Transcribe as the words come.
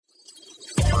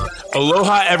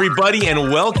Aloha, everybody,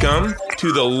 and welcome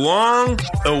to the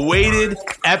long-awaited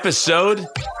episode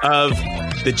of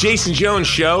the Jason Jones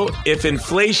Show. If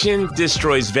inflation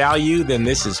destroys value, then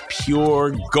this is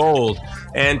pure gold.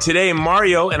 And today,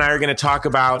 Mario and I are going to talk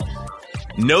about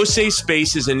No Safe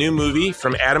Spaces, a new movie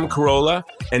from Adam Carolla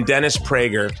and Dennis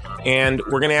Prager. And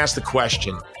we're going to ask the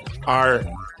question, are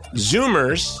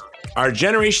Zoomers, our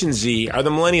Generation Z, are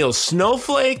the millennials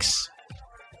snowflakes?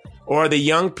 Or are the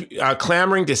young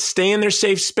clamoring to stay in their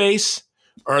safe space?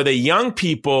 Or are the young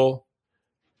people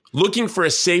looking for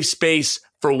a safe space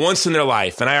for once in their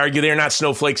life? And I argue they're not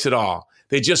snowflakes at all.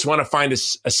 They just want to find a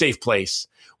safe place.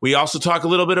 We also talk a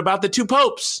little bit about The Two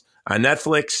Popes on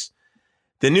Netflix,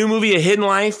 the new movie A Hidden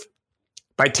Life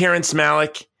by Terrence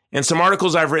Malick, and some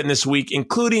articles I've written this week,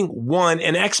 including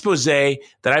an expose that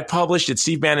I published at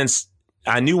Steve Bannon's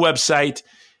new website,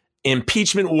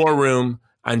 Impeachment War Room,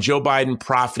 on Joe Biden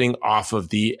profiting off of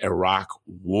the Iraq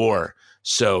War.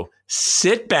 So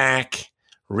sit back,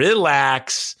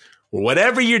 relax,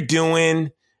 whatever you're doing,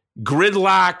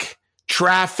 gridlock,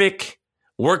 traffic,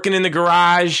 working in the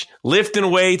garage,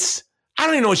 lifting weights. I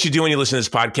don't even know what you do when you listen to this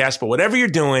podcast, but whatever you're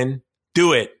doing,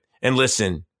 do it and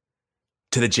listen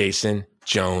to the Jason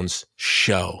Jones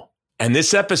Show. And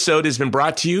this episode has been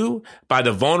brought to you by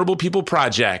the Vulnerable People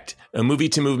Project, a movie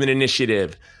to movement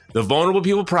initiative. The Vulnerable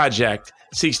People Project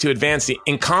seeks to advance the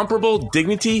incomparable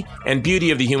dignity and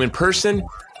beauty of the human person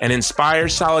and inspire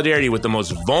solidarity with the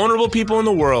most vulnerable people in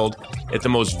the world at the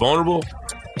most vulnerable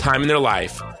time in their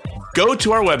life. Go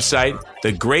to our website,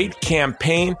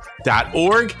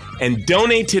 thegreatcampaign.org, and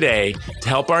donate today to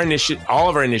help all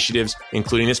of our initiatives,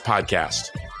 including this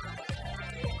podcast.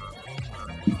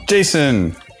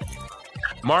 Jason.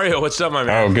 Mario, what's up, my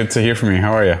man? Oh, good to hear from you.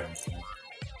 How are you?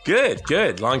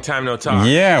 Good. Long time no talk.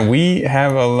 Yeah, we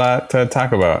have a lot to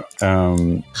talk about.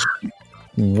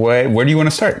 Where do you want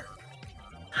to start?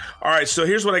 All right, so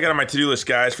here's what I got on my to-do list,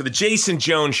 guys. For the Jason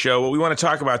Jones Show, what we want to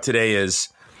talk about today is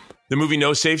the movie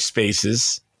No Safe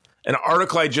Spaces, an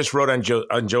article I just wrote on Joe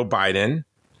Biden,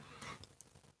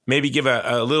 maybe give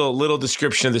a little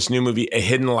description of this new movie, A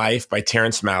Hidden Life by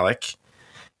Terrence Malick.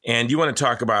 And you want to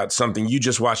talk about something you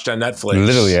just watched on Netflix.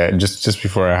 Literally, yeah, just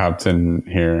before I hopped in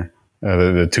here.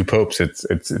 The Two Popes,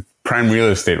 it's prime real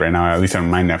estate right now, at least on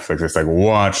my Netflix. It's like,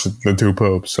 watch The Two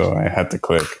Popes. So I had to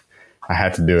click. I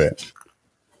had to do it.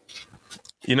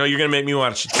 You know, you're going to make me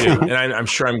watch it too. And I'm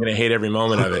sure I'm going to hate every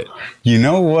moment of it. You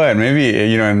know what? Maybe,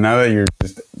 now that you're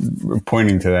just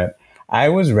pointing to that, I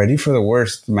was ready for the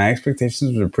worst. My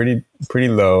expectations were pretty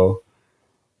low.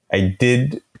 I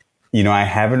did, I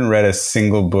haven't read a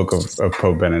single book of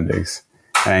Pope Benedict's.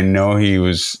 And I know he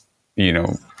was,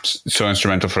 so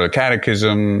instrumental for the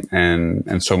catechism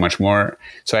and so much more.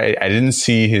 So I didn't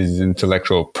see his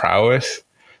intellectual prowess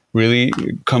really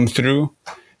come through.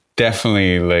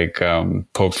 Definitely like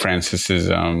Pope Francis's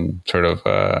sort of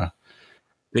the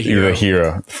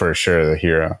hero for sure, the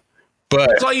hero. But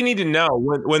that's all you need to know.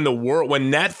 When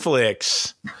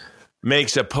Netflix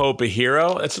makes a Pope a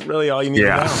hero, that's really all you need to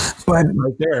know. But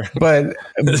right there. But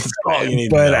that's all you need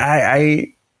to but know.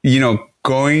 I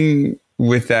going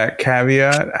with that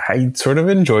caveat, I sort of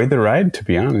enjoyed the ride, to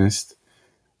be honest.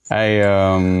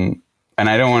 And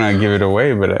I don't want to give it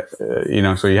away, but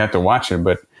so you have to watch it.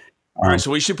 But all right, so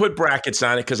we should put brackets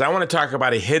on it because I want to talk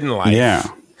about A Hidden Life. Yeah,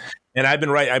 and I've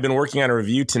been working on a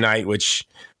review tonight, which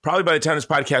probably by the time this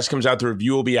podcast comes out, the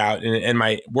review will be out, and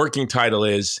my working title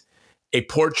is A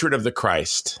Portrait of the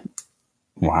Christ.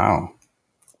 Wow.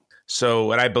 So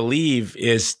what I believe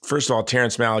is, first of all,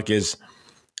 Terrence Malick is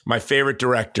my favorite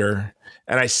director.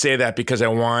 And I say that because I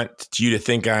want you to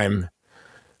think I'm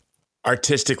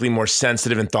artistically more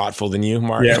sensitive and thoughtful than you,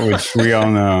 Mark. Yeah, which we all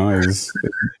know is.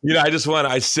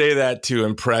 I say that to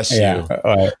impress you.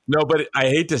 No, but I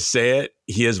hate to say it.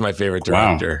 He is my favorite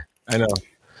director. Wow. I know.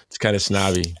 It's kind of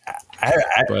snobby.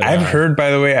 I've heard,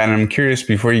 by the way, and I'm curious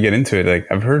before you get into it,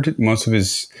 like I've heard most of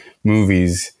his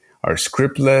movies are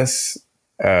scriptless.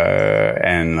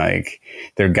 And like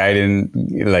they're guided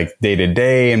like day to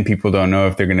day, and people don't know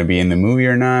if they're going to be in the movie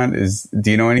or not. Do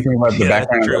you know anything about the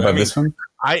background about this one?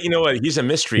 You know what? He's a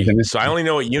mystery. So I only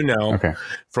know what you know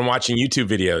from watching YouTube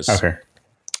videos. Okay.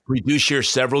 We do share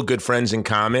several good friends in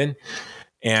common,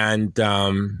 and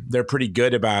they're pretty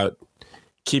good about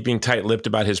keeping tight-lipped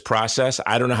about his process.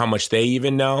 I don't know how much they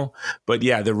even know, but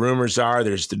yeah, the rumors are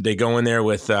they go in there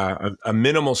with a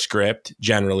minimal script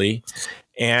generally.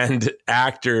 And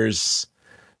actors,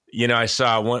 I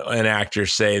saw an actor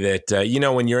say that,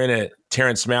 when you're in a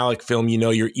Terrence Malick film,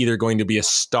 you're either going to be a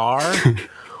star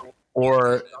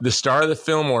or the star of the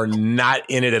film or not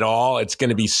in it at all. It's going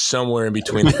to be somewhere in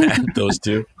between those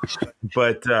two.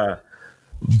 But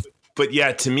But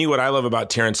yeah, to me, what I love about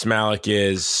Terrence Malick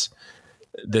is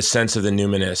the sense of the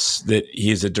numinous, that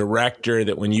he's a director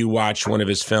that when you watch one of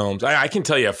his films, I can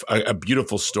tell you a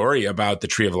beautiful story about The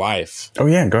Tree of Life. Oh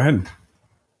yeah, go ahead.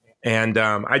 And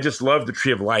I just love The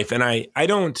Tree of Life. And I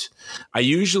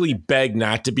usually beg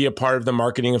not to be a part of the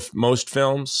marketing of most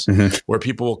films, where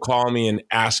people will call me and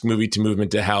ask Movie to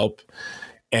Movement to help.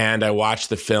 And I watch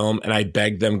the film and I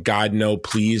beg them, God, no,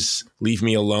 please leave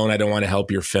me alone. I don't want to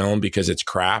help your film because it's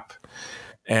crap.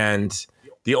 And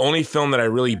the only film that I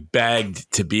really begged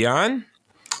to be on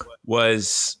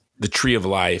was The Tree of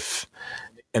Life.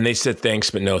 And they said,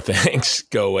 thanks, but no thanks.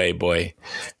 Go away, boy.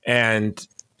 And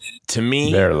to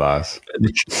me, their loss.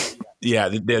 Yeah,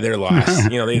 their loss.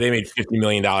 You know, they made $50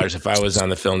 million. If I was on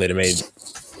the film, they'd have made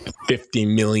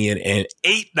 $50,008.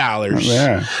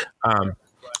 Yeah.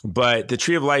 But The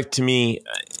Tree of Life to me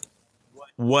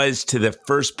was to the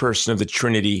first person of the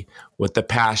Trinity what the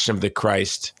Passion of the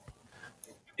Christ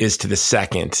is to the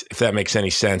second, if that makes any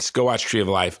sense. Go watch Tree of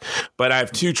Life. But I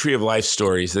have two Tree of Life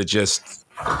stories that just,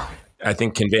 I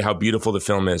think, convey how beautiful the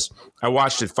film is. I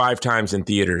watched it 5 times in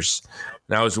theaters,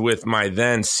 and I was with my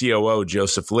then COO,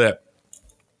 Joseph Lipp.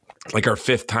 Like our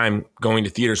 5th time going to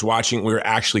theaters watching, we were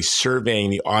actually surveying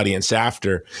the audience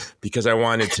after, because I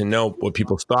wanted to know what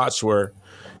people's thoughts were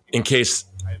in case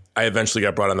I eventually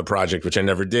got brought on the project, which I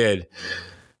never did.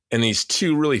 And these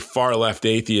 2 really far left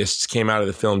atheists came out of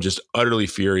the film just utterly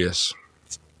furious.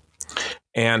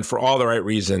 And for all the right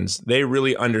reasons, they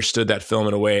really understood that film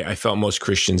in a way I felt most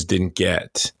Christians didn't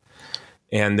get.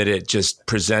 And that it just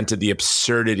presented the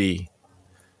absurdity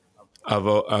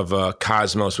of a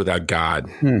cosmos without God,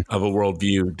 of a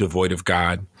worldview devoid of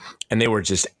God. And they were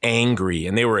just angry,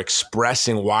 and they were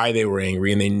expressing why they were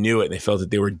angry, and they knew it, and they felt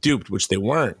that they were duped, which they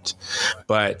weren't.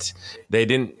 But they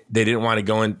didn't want to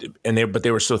go in, but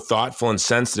they were so thoughtful and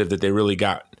sensitive that they really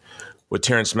got what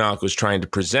Terrence Malick was trying to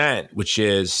present, which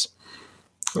is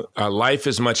life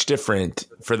is much different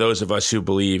for those of us who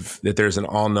believe that there's an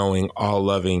all-knowing,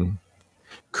 all-loving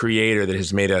creator that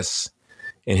has made us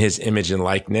in his image and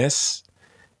likeness,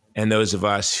 and those of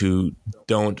us who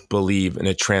don't believe in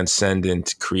a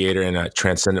transcendent creator and a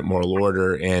transcendent moral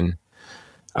order and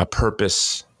a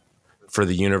purpose for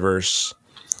the universe.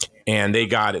 And they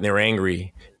got it, and they were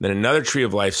angry. Then another Tree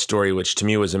of Life story, which to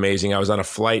me was amazing. I was on a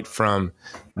flight from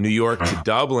New York to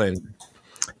Dublin,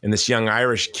 and this young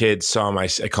Irish kid saw I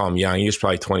call him young, he was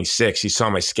probably 26. He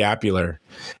saw my scapular,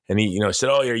 and he, said,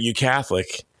 "Oh, are you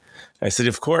Catholic?" I said,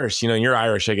 "Of course, you're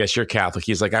Irish. I guess you're Catholic."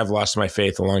 He's like, "I've lost my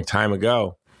faith a long time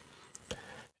ago."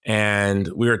 And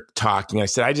we were talking. I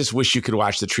said, "I just wish you could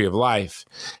watch The Tree of Life."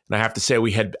 And I have to say,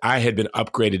 I had been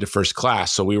upgraded to first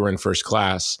class, so we were in first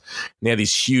class. And they had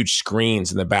these huge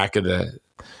screens in the back of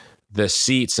the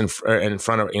seats in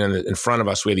front of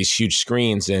us. We had these huge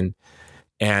screens, and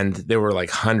there were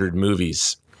like 100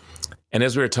 movies. And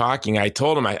as we were talking, I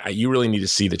told him, you really need to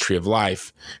see The Tree of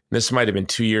Life. And this might have been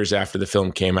 2 years after the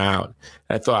film came out.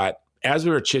 And I thought, as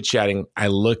we were chit-chatting, I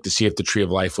looked to see if The Tree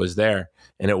of Life was there,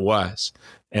 and it was.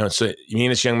 And so me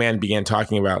and this young man began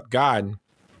talking about God.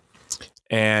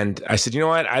 And I said, "You know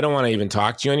what? I don't want to even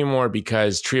talk to you anymore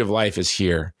because Tree of Life is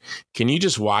here. Can you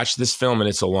just watch this film?" And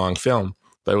it's a long film,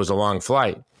 but it was a long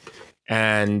flight.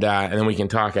 And then we can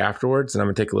talk afterwards, and I'm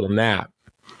going to take a little nap.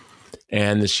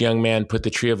 And this young man put The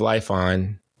Tree of Life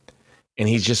on, and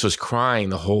he just was crying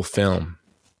the whole film.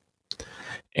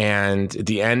 And at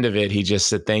the end of it, he just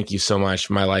said, "Thank you so much.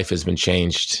 My life has been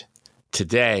changed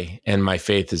today, and my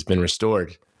faith has been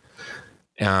restored."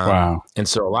 Wow. And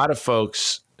so a lot of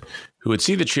folks who would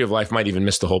see The Tree of Life might even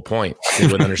miss the whole point. They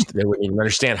wouldn't even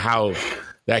understand how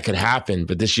that could happen.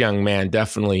 But this young man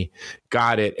definitely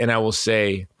got it. And I will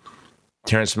say,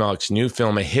 Terrence Malick's new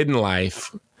film, A Hidden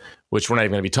Life, which we're not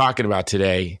even going to be talking about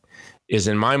today, is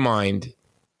in my mind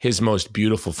his most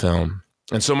beautiful film.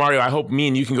 And so, Mario, I hope me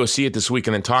and you can go see it this week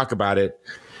and then talk about it,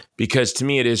 because to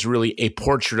me it is really a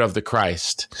portrait of the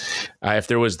Christ. If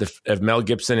there was of Mel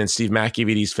Gibson and Steve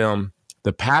McAvee's film,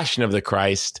 The Passion of the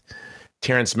Christ,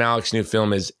 Terrence Malick's new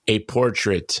film is a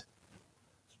portrait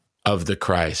of the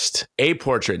Christ. A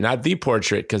portrait, not the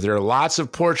portrait, because there are lots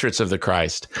of portraits of the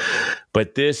Christ,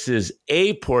 but this is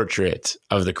a portrait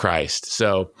of the Christ.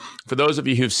 So for those of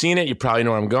you who've seen it, you probably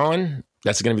know where I'm going.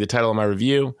 That's going to be the title of my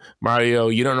review. Mario,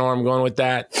 you don't know where I'm going with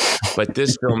that, but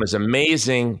this film is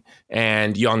amazing,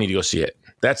 and y'all need to go see it.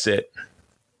 That's it.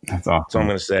 That's awesome. That's all I'm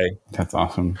going to say. That's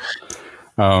awesome.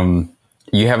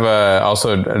 You have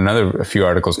also a few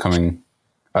articles coming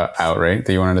out, right,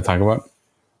 that you wanted to talk about?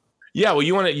 Yeah, well,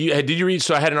 did you read?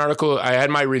 So I had an article. I had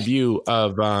my review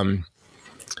of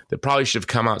that probably should have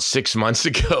come out 6 months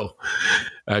ago.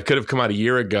 could have come out a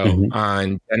year ago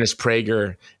on Dennis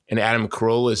Prager and Adam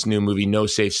Carolla's new movie, No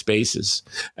Safe Spaces.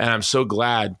 And I'm so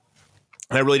glad.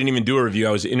 And I really didn't even do a review.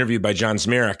 I was interviewed by John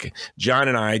Zmirak. John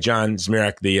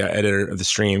Zmirak, the editor of The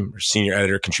Stream, senior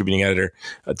editor, contributing editor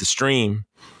at The Stream,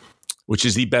 which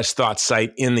is the best thought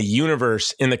site in the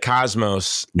universe, in the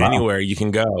cosmos, anywhere you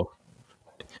can go.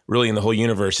 Really, in the whole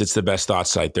universe, it's the best thought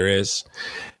site there is.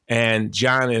 And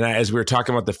John and I, as we were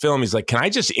talking about the film, he's like, can I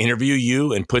just interview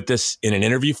you and put this in an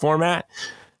interview format?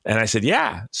 And I said,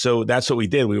 yeah. So that's what we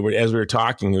did. As we were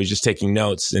talking, we were just taking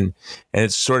notes, and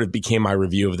it sort of became my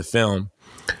review of the film.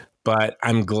 But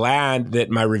I'm glad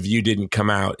that my review didn't come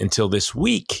out until this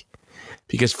week,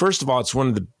 because first of all, it's one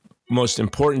of the most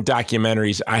important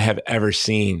documentaries I have ever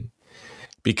seen,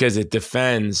 because it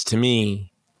defends, to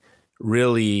me,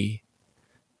 really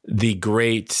the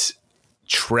great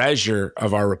treasure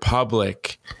of our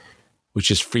republic, which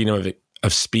is freedom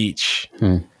of speech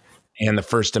and the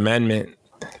First Amendment.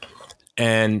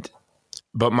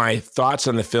 But my thoughts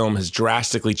on the film has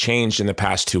drastically changed in the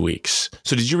past 2 weeks.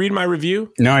 So did you read my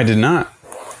review? No, I did not.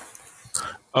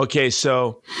 Okay,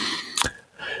 so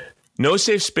No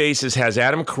Safe Spaces has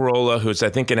Adam Carolla, who's I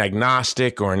think an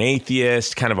agnostic or an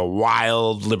atheist, kind of a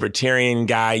wild libertarian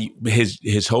guy.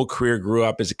 His whole career grew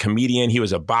up as a comedian. He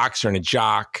was a boxer and a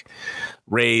jock,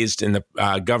 raised in the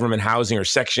government housing or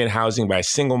Section 8 housing by a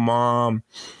single mom,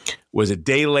 was a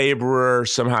day laborer,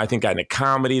 somehow I think got into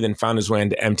comedy, then found his way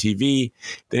into MTV.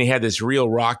 Then he had this real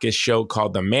raucous show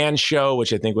called The Man Show,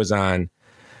 which I think was on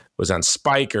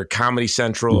Spike or Comedy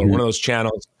Central or one of those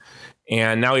channels.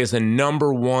 And now he has the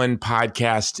 #1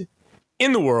 podcast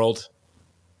in the world.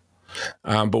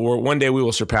 But one day we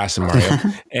will surpass him, Mario.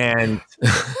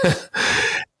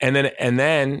 and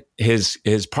then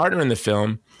his partner in the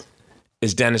film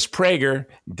is Dennis Prager.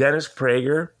 Dennis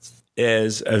Prager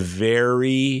is a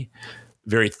very,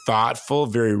 very thoughtful,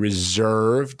 very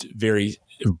reserved, very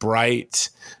bright,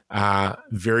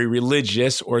 very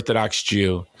religious Orthodox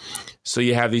Jew. So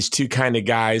you have these two kind of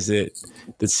guys that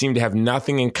seem to have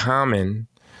nothing in common,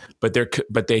 but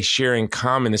they share in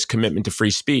common this commitment to free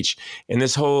speech. And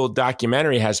this whole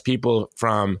documentary has people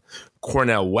from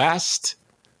Cornel West,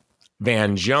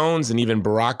 Van Jones, and even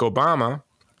Barack Obama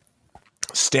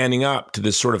standing up to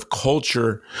this sort of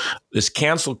culture, this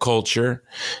cancel culture,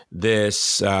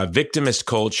 this victimist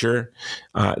culture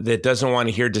that doesn't want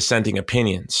to hear dissenting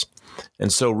opinions.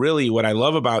 And so really what I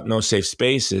love about No Safe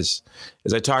Spaces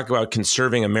is I talk about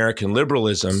conserving American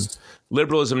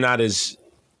liberalism not as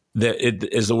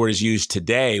the word is used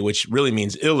today, which really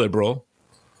means illiberal,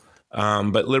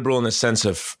 but liberal in the sense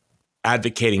of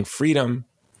advocating freedom.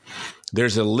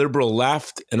 There's a liberal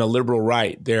left and a liberal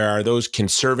right. There are those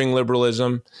conserving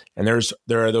liberalism, and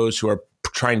there are those who are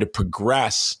trying to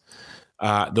progress,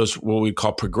 those what we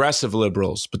call progressive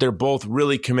liberals. But they're both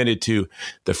really committed to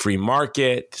the free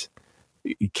market,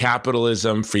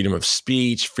 capitalism, freedom of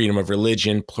speech, freedom of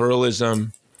religion,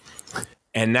 pluralism.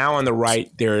 And now on the right,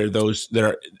 there are those that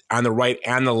are on the right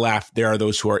and the left. There are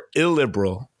those who are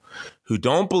illiberal, who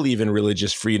don't believe in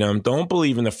religious freedom, don't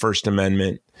believe in the First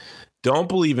Amendment, don't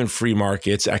believe in free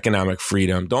markets, economic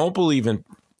freedom, don't believe in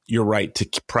your right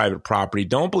to private property,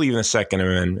 don't believe in the Second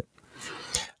Amendment.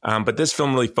 But this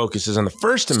film really focuses on the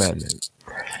First Amendment.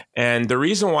 And the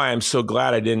reason why I'm so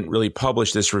glad I didn't really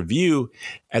publish this review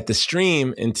at the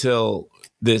Stream until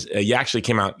this actually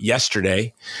came out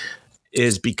yesterday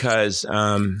is because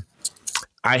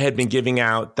I had been giving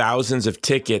out thousands of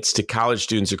tickets to college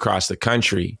students across the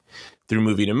country through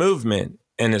Movie to Movement.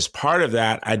 And as part of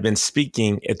that, I'd been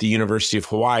speaking at the University of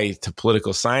Hawaii to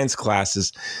political science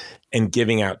classes and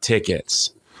giving out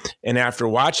tickets. And after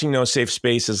watching No Safe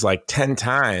Spaces like 10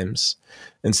 times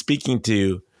and speaking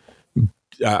to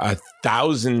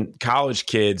 1,000 college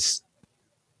kids,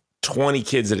 20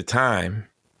 kids at a time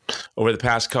over the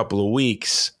past couple of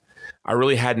weeks, I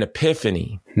really had an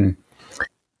epiphany,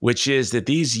 which is that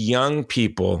these young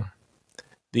people,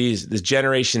 the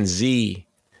Generation Z,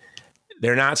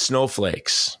 they're not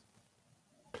snowflakes,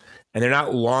 and they're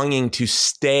not longing to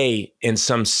stay in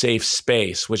some safe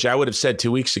space, which I would have said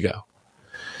 2 weeks ago,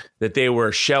 that they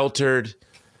were sheltered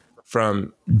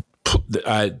from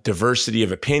diversity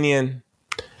of opinion,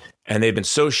 and they've been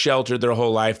so sheltered their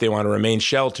whole life, they want to remain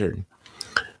sheltered.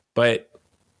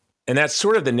 And that's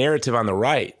sort of the narrative on the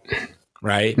right,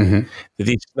 right? Mm-hmm. That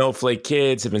these snowflake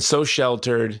kids have been so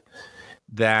sheltered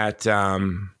that we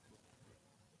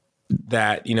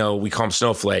call them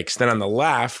snowflakes. Then on the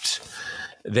left,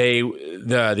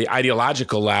 the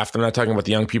ideological left, I'm not talking about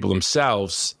the young people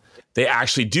themselves, they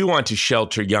actually do want to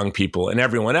shelter young people and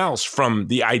everyone else from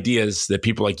the ideas that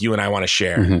people like you and I want to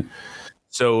share. Mm-hmm.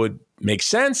 So it makes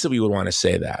sense that we would want to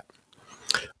say that.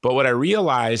 But what I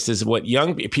realized is what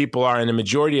young people are, and the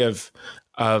majority of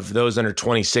those under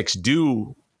 26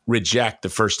 do reject the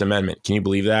First Amendment. Can you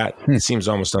believe that? It seems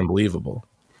almost unbelievable.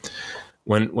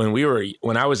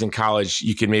 When I was in college,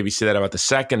 you could maybe say that about the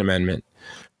Second Amendment,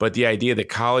 but the idea that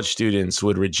college students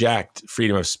would reject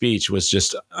freedom of speech was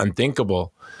just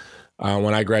unthinkable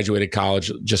when I graduated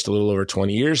college just a little over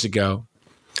 20 years ago.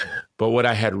 But what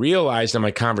I had realized in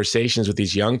my conversations with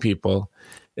these young people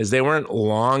is they weren't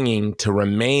longing to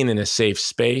remain in a safe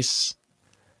space.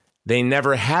 They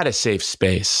never had a safe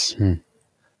space.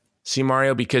 See,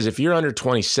 Mario, because if you're under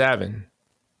 27,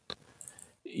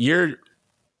 you're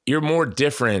more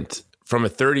different from a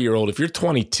 30-year-old. If you're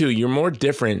 22, you're more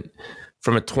different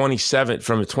from a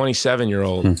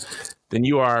 27-year-old than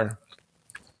you are,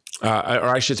 or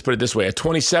I should put it this way: a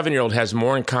 27-year-old has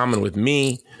more in common with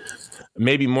me,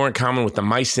 maybe more in common with the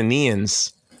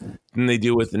Mycenaeans than they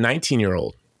do with the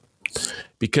 19-year-old,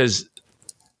 because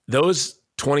those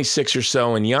 26 or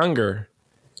so and younger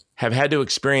have had to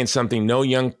experience something no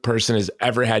young person has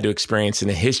ever had to experience in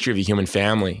the history of the human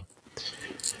family,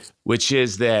 which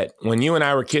is that when you and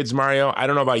I were kids, Mario, I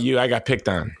don't know about you, I got picked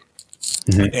on.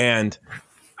 And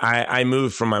I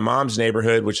moved from my mom's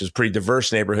neighborhood, which was a pretty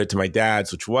diverse neighborhood, to my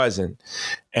dad's, which wasn't.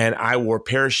 And I wore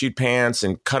parachute pants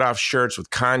and cutoff shirts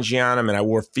with kanji on them, and I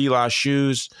wore Fila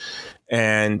shoes.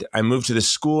 And I moved to this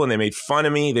school, and they made fun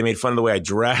of me. They made fun of the way I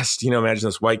dressed. You know, imagine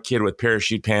this white kid with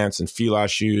parachute pants and Fila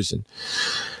shoes. And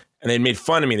they made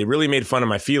fun of me. They really made fun of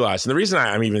my Filas. And the reason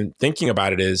I'm even thinking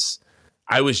about it is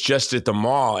I was just at the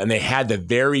mall, and they had the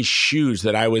very shoes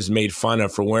that I was made fun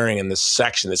of for wearing in this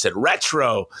section that said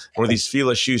retro, one of these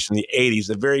Fila shoes from the 80s,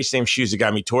 the very same shoes that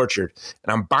got me tortured.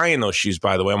 And I'm buying those shoes,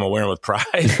 by the way. I'm going to wear them with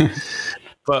pride.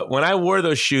 But when I wore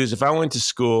those shoes, if I went to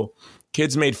school,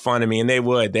 kids made fun of me, and they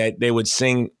would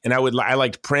sing. And I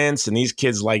liked Prince, and these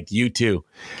kids liked U2.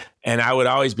 And I would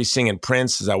always be singing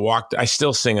Prince as I walked. I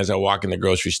still sing as I walk in the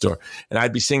grocery store. And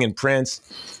I'd be singing Prince,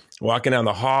 walking down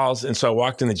the halls. And so I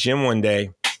walked in the gym one day,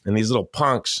 and these little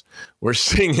punks were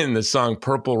singing the song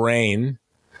Purple Rain.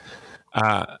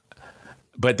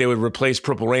 But they would replace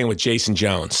Purple Rain with Jason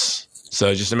Jones.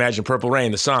 So just imagine Purple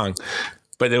Rain, the song,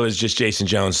 but it was just Jason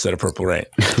Jones instead of Purple Rain.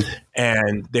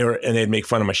 And they'd make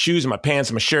fun of my shoes and my pants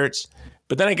and my shirts.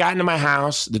 But then I got into my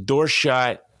house, the door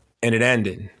shut, and it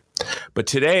ended. But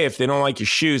today, if they don't like your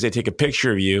shoes, they take a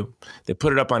picture of you, they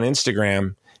put it up on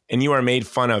Instagram, and you are made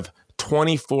fun of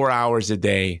 24 hours a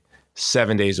day,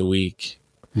 7 days a week.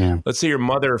 Yeah. Let's say your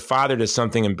mother or father does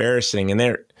something embarrassing, and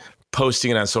they're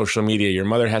posting it on social media. Your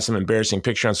mother has some embarrassing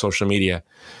picture on social media,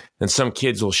 and some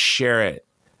kids will share it.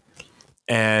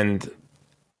 And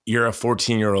you're a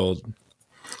 14-year-old,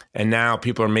 and now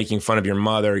people are making fun of your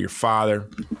mother, your father,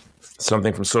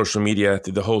 something from social media,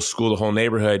 through the whole school, the whole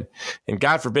neighborhood. And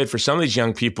God forbid, for some of these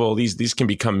young people, these can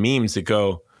become memes that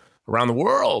go around the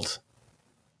world.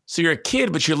 So you're a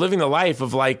kid, but you're living the life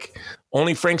of like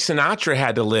only Frank Sinatra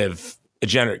had to live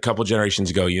a couple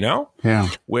generations ago, you know? Yeah.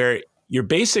 Where you're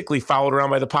basically followed around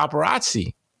by the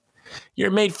paparazzi. You're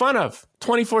made fun of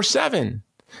 24/7.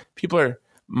 People are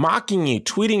mocking you,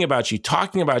 tweeting about you,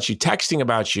 talking about you, texting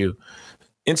about you,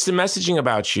 instant messaging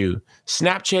about you,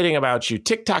 Snapchatting about you,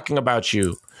 TikToking about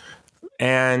you.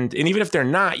 And even if they're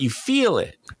not, you feel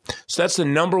it. So that's the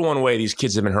number one way these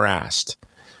kids have been harassed.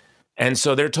 And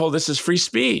so they're told this is free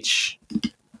speech.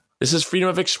 This is freedom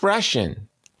of expression.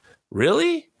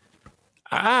 Really?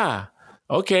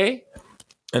 Okay.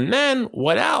 And then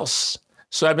what else?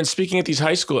 So I've been speaking at these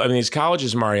these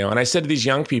colleges, Mario, and I said to these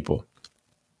young people,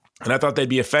 and I thought they'd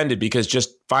be offended because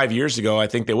just 5 years ago, I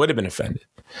think they would have been offended.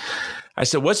 I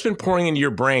said, what's been pouring into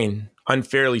your brain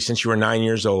unfairly since you were 9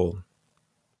 years old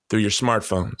through your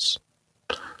smartphones?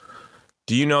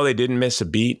 Do you know they didn't miss a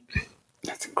beat?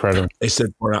 That's incredible. They said,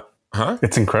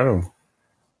 It's incredible.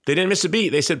 They didn't miss a beat.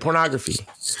 They said pornography.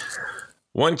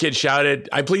 One kid shouted,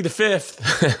 I plead the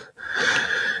fifth.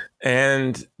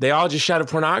 And they all just shouted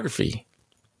pornography.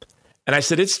 And I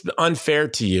said, it's unfair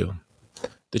to you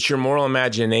that your moral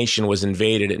imagination was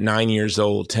invaded at 9 years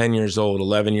old, 10 years old,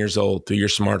 11 years old through your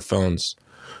smartphones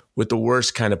with the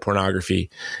worst kind of pornography.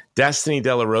 Destiny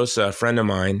De La Rosa, a friend of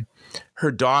mine,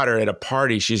 her daughter at a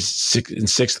party, she's in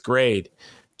sixth grade,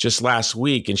 just last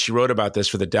week, and she wrote about this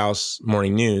for the Dallas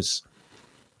Morning News.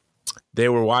 They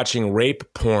were watching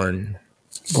rape porn.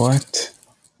 What?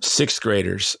 Sixth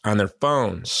graders on their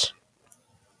phones.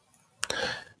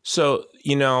 So,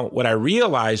 what I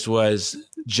realized was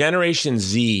Generation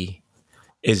Z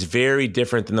is very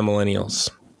different than the millennials.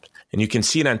 And you can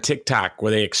see it on TikTok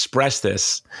where they express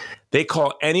this. They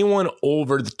call anyone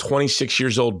over the 26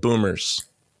 years old boomers.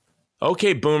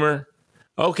 Okay, boomer.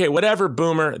 Okay, whatever,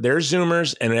 boomer. They're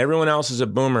Zoomers and everyone else is a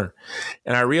boomer.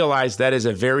 And I realized that is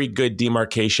a very good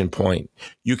demarcation point.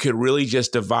 You could really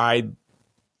just divide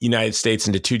United States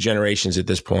into two generations at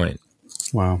this point.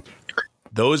 Wow.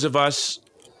 Those of us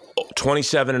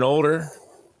 27 and older,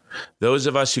 those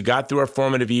of us who got through our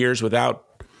formative years without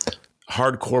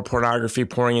hardcore pornography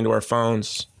pouring into our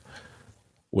phones,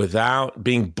 without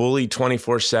being bullied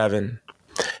 24/7.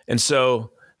 And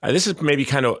so this is maybe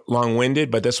kind of long-winded,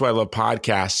 but that's why I love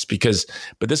podcasts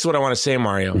but this is what I want to say,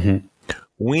 Mario. Mm-hmm.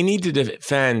 We need to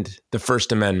defend the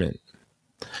First Amendment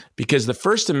because the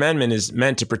First Amendment is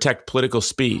meant to protect political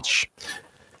speech.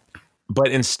 But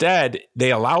instead,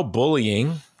 they allow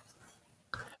bullying,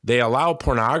 they allow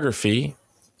pornography,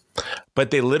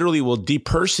 but they literally will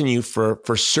deperson you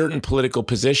for certain political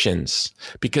positions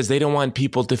because they don't want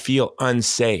people to feel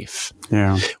unsafe.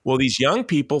 Yeah. Well, these young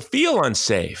people feel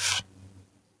unsafe,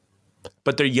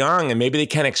 but they're young and maybe they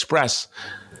can't express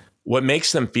what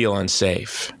makes them feel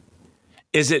unsafe.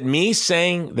 Is it me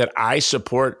saying that I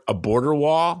support a border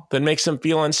wall that makes them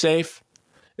feel unsafe?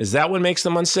 Is that what makes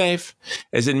them unsafe?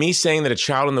 Is it me saying that a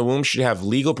child in the womb should have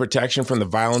legal protection from the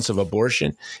violence of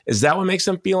abortion? Is that what makes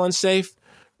them feel unsafe?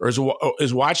 Or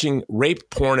is watching rape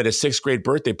porn at a 6th grade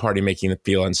birthday party making them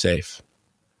feel unsafe?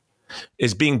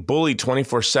 Is being bullied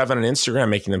 24/7 on Instagram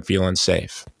making them feel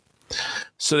unsafe?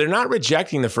 So they're not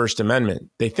rejecting the First Amendment.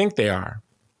 They think they are.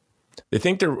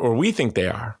 We think they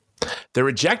are. They're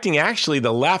rejecting actually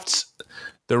the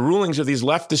rulings of these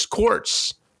leftist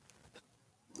courts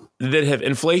that have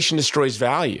inflation destroys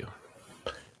value,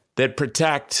 that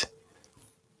protect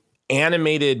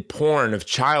animated porn of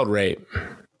child rape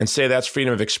and say that's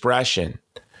freedom of expression.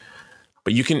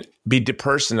 But you can be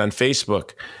depersoned on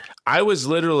Facebook. I was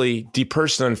literally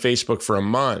depersoned on Facebook for a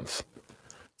month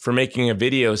for making a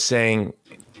video saying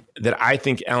that I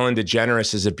think Ellen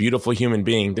DeGeneres is a beautiful human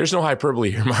being. There's no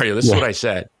hyperbole here, Mario. This is what I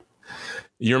said.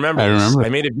 You remember? I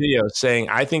made a video saying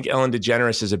I think Ellen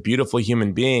DeGeneres is a beautiful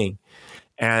human being.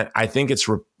 And I think it's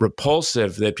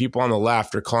repulsive that people on the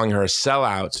left are calling her a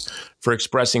sellout for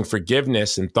expressing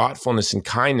forgiveness and thoughtfulness and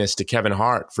kindness to Kevin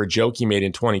Hart for a joke he made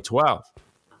in 2012.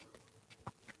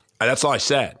 That's all I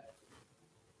said.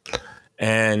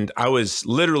 And I was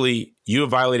literally, you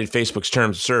have violated Facebook's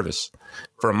terms of service.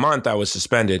 For a month, I was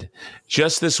suspended.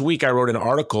 Just this week, I wrote an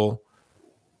article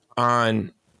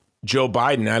on Joe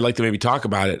Biden. I'd like to maybe talk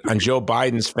about it, on Joe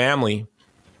Biden's family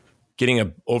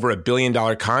getting over $1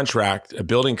 billion contract, a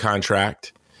building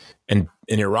contract in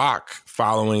Iraq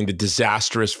following the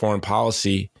disastrous foreign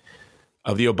policy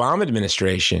of the Obama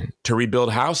administration to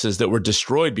rebuild houses that were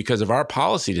destroyed because of our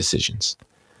policy decisions.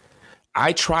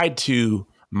 I tried to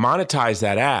monetize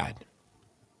that ad,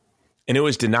 and it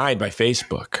was denied by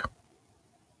Facebook.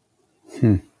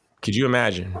 Could you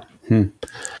imagine?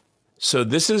 So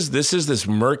this is this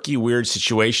murky, weird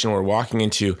situation we're walking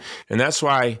into, and that's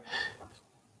why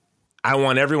I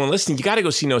want everyone listening, you got to go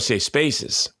see No Safe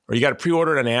Spaces, or you got to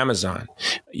pre-order it on Amazon.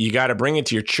 You got to bring it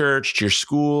to your church, to your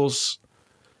schools,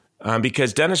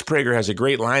 because Dennis Prager has a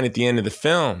great line at the end of the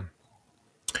film,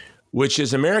 which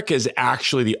is America is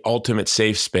actually the ultimate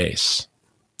safe space.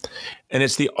 And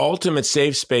it's the ultimate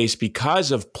safe space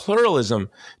because of pluralism.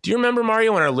 Do you remember,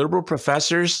 Mario, when our liberal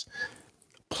professors,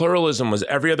 pluralism was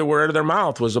every other word out of their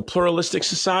mouth, was a pluralistic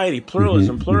society,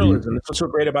 pluralism. That's what's so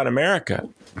great about America.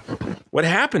 What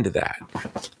happened to that?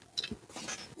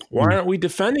 Why aren't we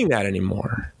defending that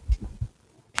anymore?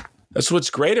 That's what's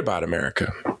great about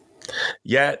America.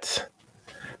 Yet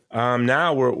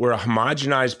now we're a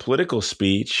homogenized political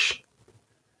speech,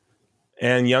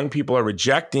 and young people are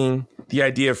rejecting the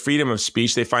idea of freedom of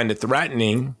speech. They find it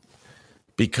threatening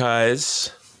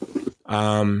because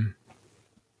they're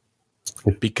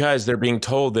being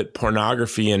told that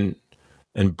pornography and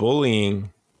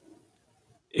bullying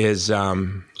is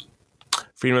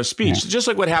freedom of speech. Just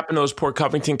like what happened to those poor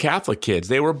Covington Catholic kids.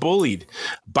 They were bullied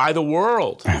by the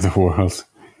world. By the world.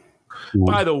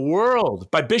 By the world.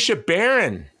 By Bishop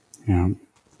Barron. Yeah.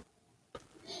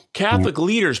 Catholic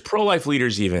leaders, pro-life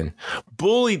leaders even,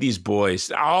 bullied these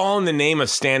boys, all in the name of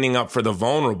standing up for the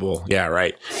vulnerable. Yeah,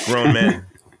 right. Grown men.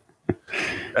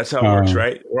 That's how it works,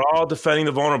 right? We're all defending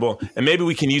the vulnerable. And maybe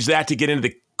we can use that to get into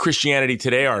the Christianity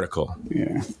Today article.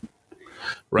 Yeah.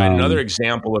 Right. Another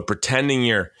example of pretending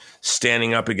you're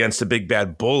standing up against a big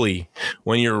bad bully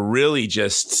when you're really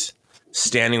just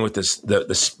standing with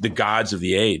the gods of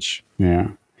the age. Yeah.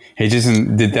 Hey,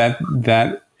 Jason, did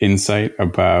that insight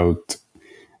about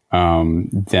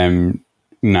them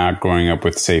not growing up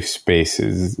with safe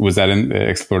spaces, was that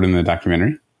explored in the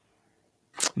documentary?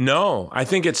 No, I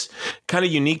think it's kind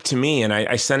of unique to me. And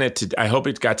I sent it to, I hope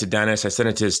it got to Dennis. I sent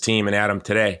it to his team and Adam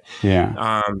today.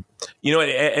 Yeah.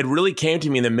 It really came to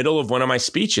me in the middle of one of my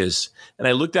speeches. And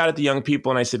I looked out at the young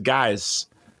people and I said, guys,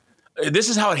 this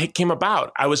is how it came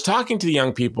about. I was talking to the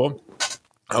young people.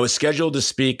 I was scheduled to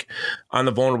speak on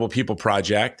the Vulnerable People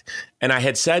Project. And I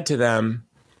had said to them,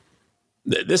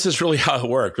 this is really how it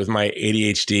worked with my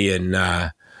ADHD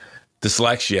and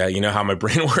dyslexia, you know, how my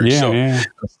brain works.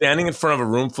 I'm standing in front of a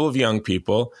room full of young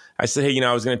people. I said, hey,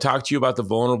 I was going to talk to you about the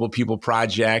Vulnerable People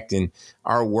Project and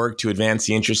our work to advance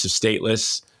the interests of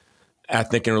stateless,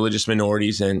 ethnic and religious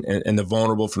minorities and the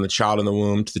vulnerable, from the child in the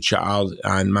womb to the child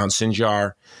on Mount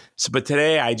Sinjar. So, but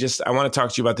today I want to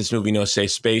talk to you about this movie, No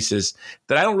Safe Spaces,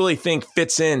 that I don't really think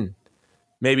fits in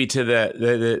maybe to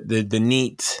the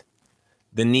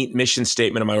neat mission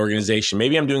statement of my organization.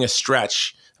 Maybe I'm doing a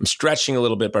stretch. I'm stretching a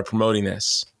little bit by promoting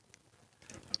this.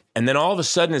 And then all of a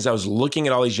sudden, as I was looking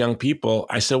at all these young people,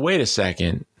 I said, wait a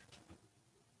second.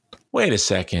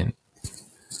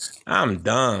 I'm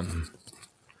dumb.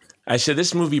 I said,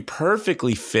 this movie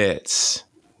perfectly fits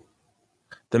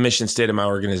the mission state of my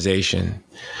organization. And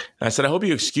I said, I hope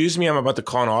you excuse me. I'm about to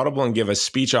call an audible and give a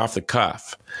speech off the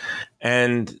cuff.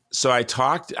 And so I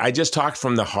just talked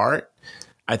from the heart.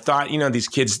 I thought, these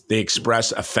kids, they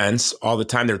express offense all the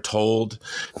time. They're told,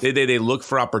 they look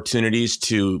for opportunities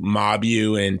to mob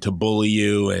you and to bully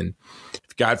you. And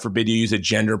if God forbid you use a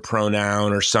gender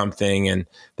pronoun or something, and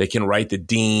they can write the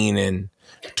dean and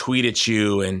tweet at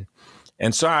you.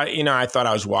 And so, I thought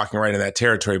I was walking right in that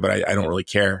territory, but I don't really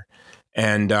care.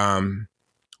 And,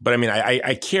 but I mean,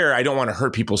 I care. I don't want to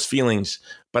hurt people's feelings,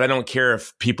 but I don't care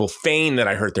if people feign that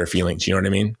I hurt their feelings. You know what I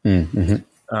mean? Mm-hmm.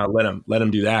 Let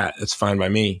them do that. That's fine by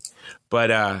me. But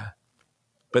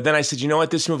then I said, you know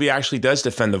what? This movie actually does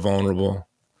defend the vulnerable,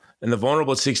 and the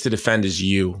vulnerable it seeks to defend is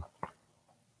you.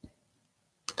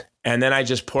 And then I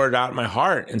just poured it out in my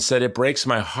heart and said, it breaks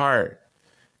my heart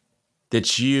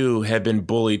that you have been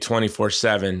bullied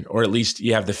 24/7, or at least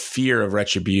you have the fear of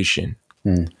retribution.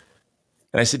 And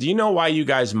I said, do you know why you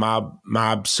guys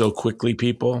mob so quickly,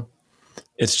 people?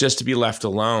 It's just to be left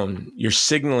alone. You're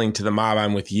signaling to the mob,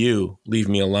 I'm with you. Leave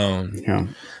me alone. Yeah.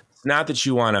 It's not that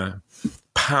you want to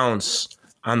pounce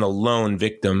on the lone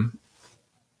victim,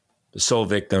 the sole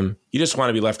victim. You just want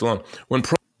to be left alone.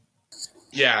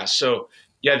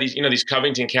 These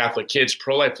Covington Catholic kids,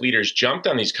 pro-life leaders jumped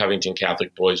on these Covington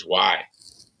Catholic boys. Why?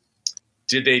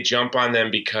 Did they jump on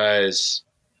them because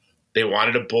they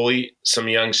wanted to bully some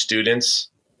young students?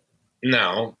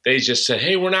 No, they just said,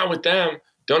 hey, we're not with them.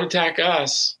 Don't attack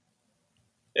us.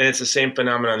 And it's the same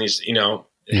phenomenon.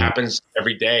 It happens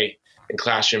every day in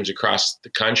classrooms across the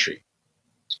country.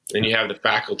 Then you have the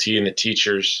faculty and the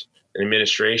teachers and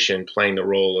administration playing the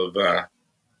role of,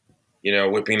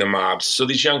 whipping the mobs. So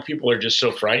these young people are just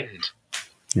so frightened.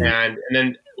 Yeah. And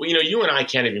then, you and I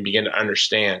can't even begin to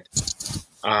understand.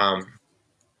 I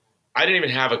didn't even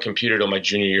have a computer till my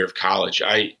junior year of college.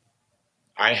 I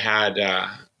had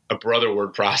a brother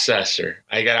word processor.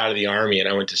 I got out of the Army and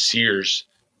I went to Sears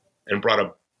and bought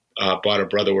a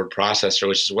brother word processor,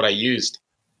 which is what I used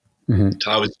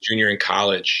until I was a junior in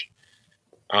college.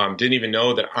 Didn't even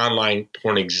know that online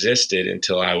porn existed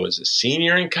until I was a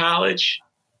senior in college.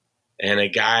 And a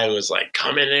guy was like,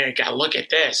 come in there, gotta look at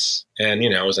this. And,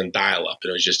 it was on dial-up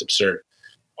and it was just absurd.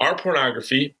 Our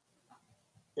pornography,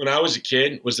 when I was a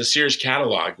kid, was the Sears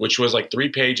catalog, which was like 3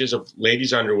 pages of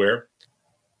ladies' underwear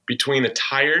between the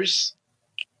tires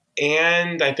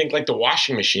and I think like the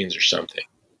washing machines or something.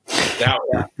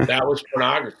 That was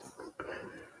pornography.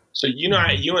 So, you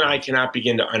and I cannot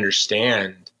begin to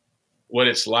understand what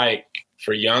it's like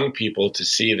for young people to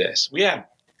see this. We have,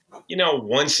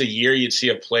 once a year you'd see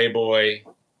a Playboy,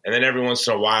 and then every once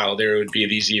in a while there would be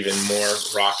these even more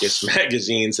raucous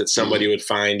magazines that somebody would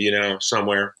find,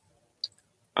 somewhere.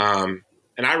 And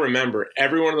I remember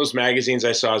every one of those magazines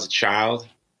I saw as a child.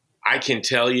 I can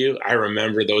tell you, I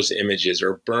remember those images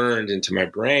are burned into my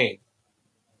brain.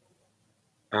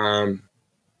 But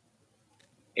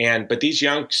these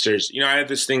youngsters, I have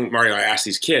this thing, Mario, I ask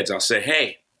these kids, I'll say,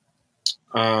 hey,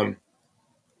 I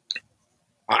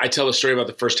tell the story about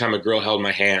the first time a girl held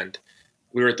my hand.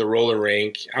 We were at the roller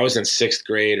rink. I was in 6th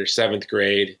grade or 7th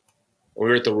grade. We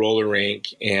were at the roller rink,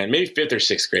 and maybe 5th or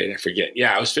 6th grade, I forget.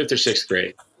 Yeah, I was 5th or 6th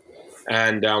grade.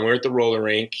 And we were at the roller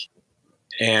rink.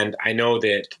 And I know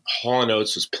that Hall &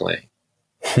 Oates was playing.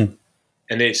 And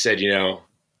they said,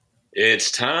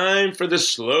 it's time for the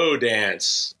slow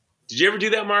dance. Did you ever do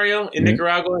that, Mario, in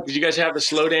Nicaragua? Did you guys have the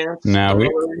slow dance? No, we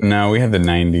had the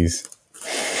 90s.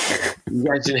 You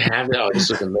guys didn't have that? Oh, this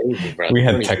was amazing, bro. We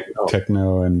had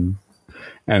techno and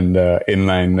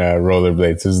inline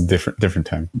rollerblades. It was a different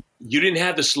time. You didn't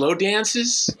have the slow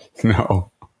dances?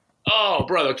 No. Oh,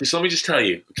 brother. Okay, so let me just tell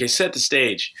you. Okay, set the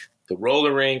stage. The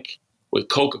roller rink with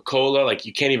Coca-Cola, like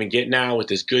you can't even get now, with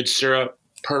this good syrup,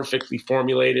 perfectly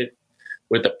formulated,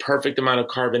 with the perfect amount of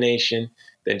carbonation.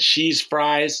 Then cheese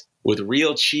fries with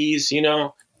real cheese,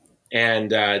 and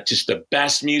just the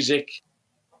best music.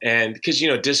 And because,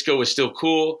 disco was still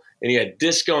cool, and you had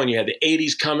disco and you had the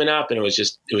 80s coming up, and it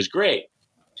was great.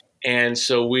 And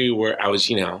so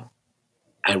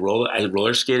I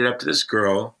roller skated up to this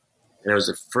girl, and it was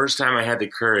the first time I had the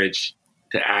courage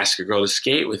to ask a girl to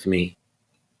skate with me.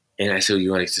 And I said,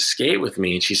 "You want to skate with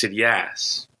me?" And she said,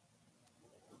 "Yes."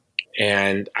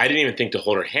 And I didn't even think to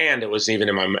hold her hand. It wasn't even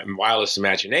in my wildest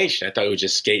imagination. I thought we would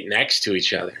just skate next to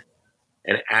each other.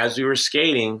 And as we were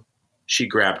skating, she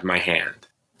grabbed my hand.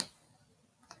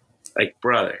 Like,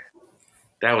 brother,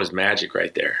 that was magic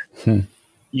right there.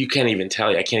 You can't even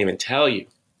tell you. I can't even tell you.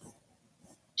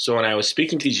 So when I was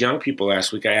speaking to these young people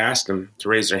last week, I asked them to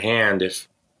raise their hand if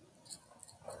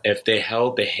they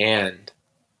held the hand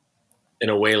in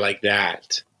a way like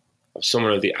that of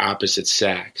someone of the opposite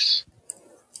sex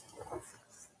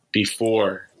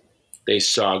before they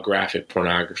saw graphic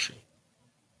pornography.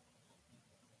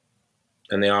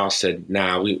 And they all said,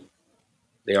 nah,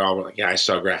 they all were like, yeah, I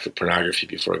saw graphic pornography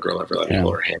before a girl ever let me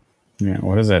hold her hand. Yeah,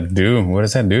 what does that do? What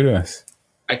does that do to us?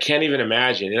 I can't even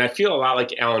imagine. And I feel a lot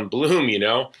like Alan Bloom,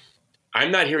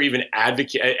 I'm not here even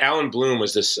advocate. Alan Bloom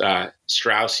was this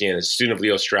Straussian, a student of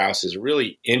Leo Strauss, is a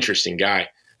really interesting guy.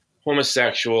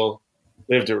 Homosexual,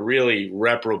 lived a really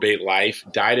reprobate life,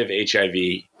 died of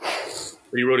HIV.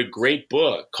 But he wrote a great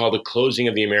book called The Closing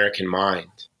of the American Mind.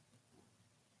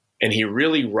 And he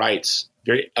really writes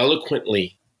very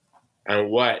eloquently on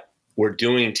what we're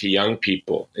doing to young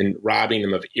people and robbing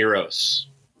them of eros.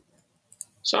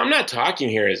 So I'm not talking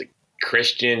here as a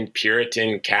Christian,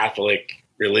 Puritan, Catholic,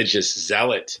 religious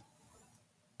zealot.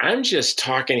 I'm just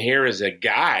talking here as a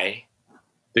guy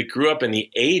that grew up in the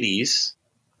 80s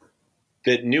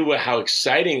that knew how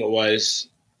exciting it was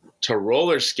to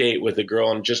roller skate with a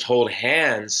girl and just hold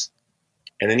hands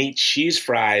and then eat cheese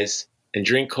fries and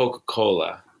drink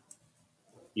Coca-Cola,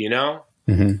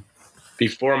 Mm-hmm.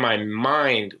 Before my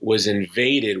mind was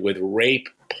invaded with rape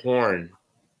porn,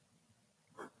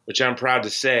 which I'm proud to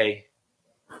say,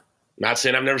 not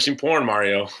saying I've never seen porn,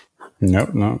 Mario.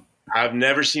 Nope, no. I've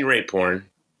never seen rape porn.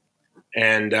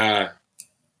 And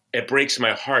it breaks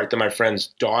my heart that my friend's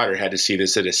daughter had to see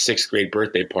this at a 6th grade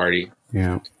birthday party.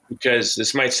 Yeah. Because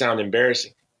this might sound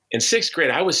embarrassing. In 6th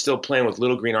grade, I was still playing with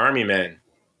little green army men.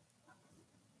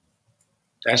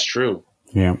 That's true.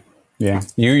 Yeah. Yeah.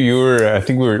 You were, I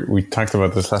think we talked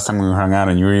about this last time we hung out,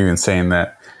 and you were even saying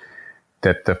that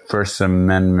the First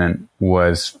Amendment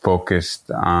was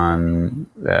focused on,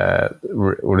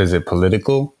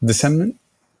 political dissent?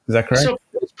 Is that correct? So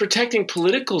it's protecting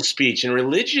political speech and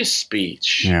religious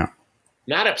speech. Yeah.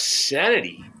 Not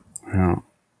obscenity. Yeah.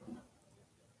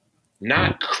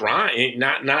 Not crime,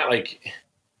 not like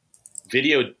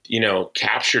video,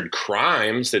 captured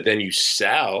crimes that then you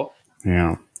sell.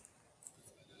 Yeah.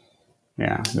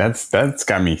 Yeah, that's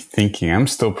got me thinking. I'm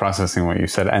still processing what you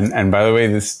said. And by the way,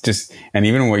 and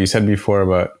even what you said before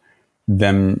about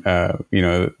them,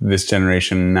 this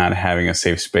generation not having a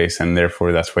safe space, and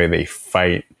therefore that's why they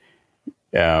fight.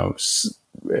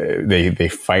 They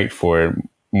fight for it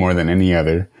more than any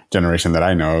other generation that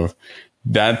I know of.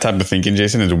 That type of thinking,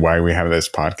 Jason, is why we have this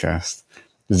podcast.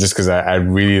 It's just because I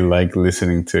really like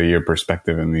listening to your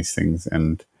perspective in these things,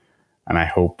 and I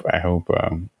hope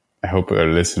our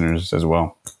listeners as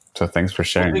well. So thanks for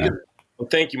sharing that. Well,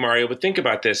 thank you, Mario. But think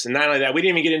about this. And not only that, we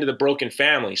didn't even get into the broken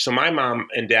family. So my mom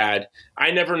and dad, I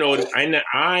never know what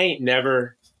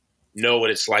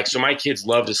it's like. So my kids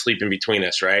love to sleep in between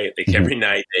us, right? Like every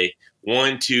night,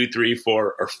 1, 2, 3,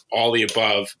 4, or all the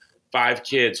above, 5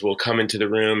 kids will come into the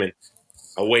room, and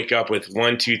I'll wake up with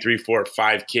 1, 2, 3, 4,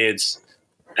 5 kids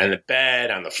on the bed,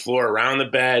 on the floor, around the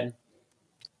bed.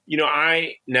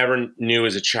 I never knew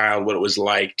as a child what it was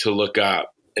like to look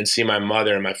up and see my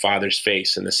mother and my father's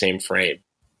face in the same frame.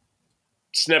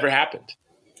 It's never happened.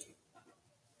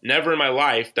 Never in my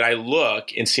life did I look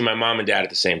and see my mom and dad at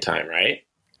the same time, right?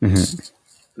 Mm-hmm.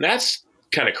 And that's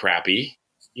kind of crappy,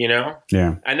 Yeah.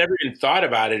 I never even thought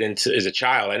about it as a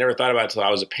child. I never thought about it until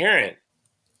I was a parent.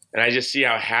 And I just see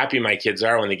how happy my kids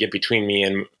are when they get between me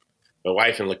and my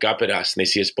wife and look up at us and they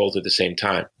see us both at the same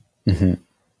time. Mm-hmm.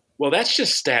 Well, that's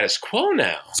just status quo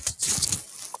now.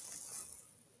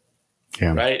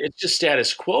 Yeah. Right? It's just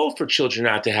status quo for children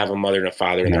not to have a mother and a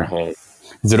father in their home.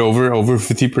 Is it over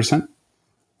 50%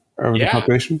 of the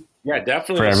population? Yeah,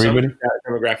 definitely. For everybody?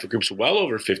 Some demographic groups, well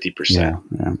over 50%.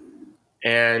 Yeah.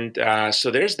 And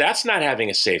so that's not having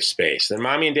a safe space. Then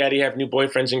mommy and daddy have new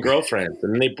boyfriends and girlfriends,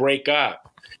 and then they break up.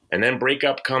 And then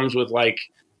breakup comes with like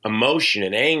emotion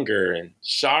and anger and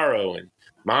sorrow, and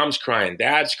mom's crying,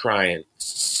 dad's crying,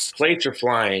 plates are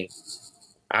flying.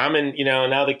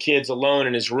 Now the kid's alone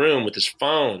in his room with his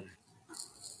phone,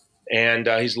 and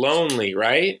he's lonely,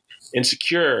 right?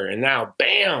 Insecure. And now,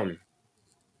 bam.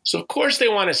 So of course they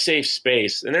want a safe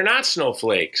space, and they're not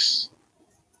snowflakes.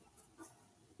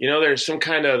 There's some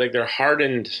kind of like they're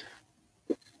hardened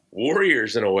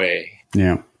warriors in a way.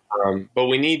 Yeah. But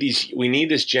we need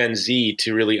this Gen Z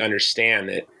to really understand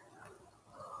that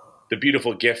the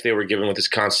beautiful gift they were given with this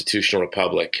constitutional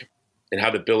republic, and how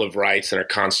the Bill of Rights and our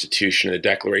Constitution and the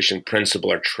Declaration of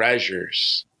Principle are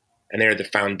treasures, and they're the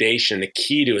foundation, the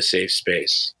key to a safe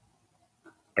space,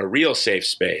 a real safe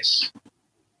space.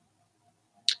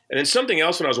 And then something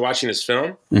else when I was watching this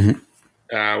film,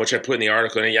 which I put in the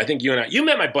article, and I think you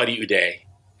met my buddy Uday.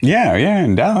 Yeah,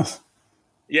 in Dallas.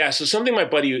 Yeah, so something my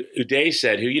buddy Uday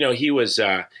said, who,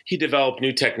 he developed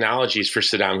new technologies for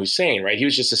Saddam Hussein, right? He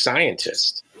was just a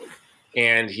scientist.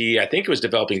 And I think he was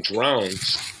developing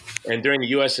drones. And during the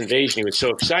U.S. invasion, he was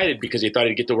so excited because he thought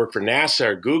he'd get to work for NASA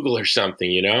or Google or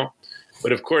something,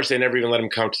 But of course, they never even let him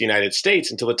come to the United States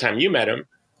until the time you met him.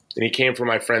 And he came for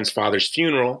my friend's father's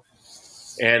funeral.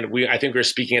 And I think we were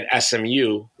speaking at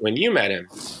SMU when you met him.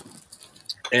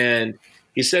 And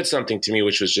he said something to me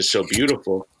which was just so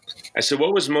beautiful. I said,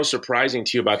 what was most surprising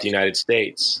to you about the United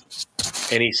States?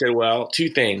 And he said, well, two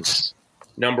things.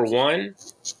 Number one,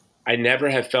 I never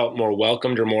have felt more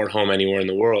welcomed or more at home anywhere in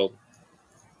the world.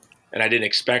 And I didn't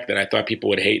expect that. I thought people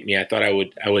would hate me. I thought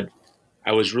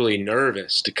I was really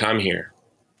nervous to come here.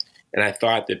 And I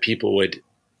thought that people would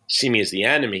see me as the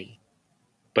enemy.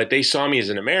 But they saw me as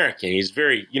an American. He's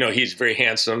very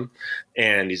handsome,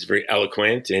 and he's very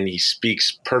eloquent, and he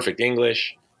speaks perfect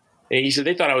English. And he said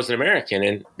they thought I was an American,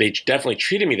 and they definitely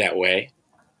treated me that way.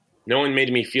 No one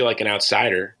made me feel like an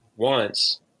outsider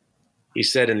once. He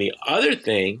said, and the other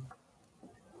thing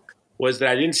was that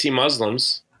I didn't see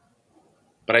Muslims,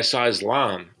 but I saw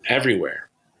Islam everywhere.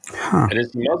 I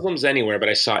didn't see Muslims anywhere, but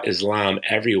I saw Islam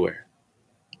everywhere.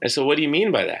 I said, what do you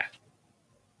mean by that?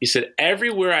 He said,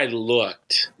 everywhere I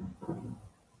looked,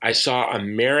 I saw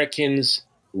Americans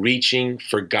reaching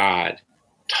for God,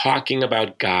 talking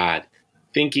about God,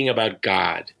 thinking about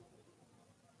God.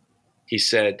 He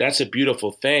said, that's a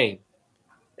beautiful thing.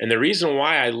 And the reason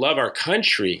why I love our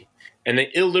country, and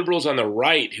the illiberals on the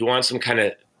right who want some kind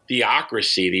of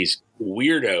theocracy, these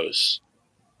weirdos,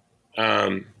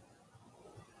 I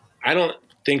don't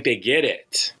think they get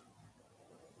it.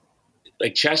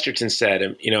 Like Chesterton said,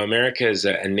 America is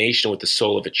a nation with the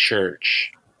soul of a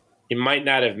church. He might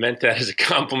not have meant that as a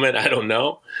compliment. I don't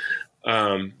know.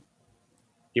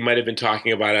 He might have been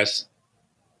talking about us.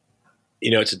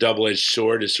 It's a double-edged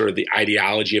sword, is sort of the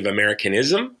ideology of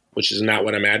Americanism, which is not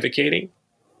what I'm advocating.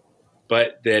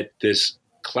 But that this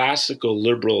classical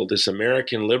liberal, this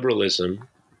American liberalism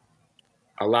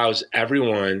allows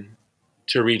everyone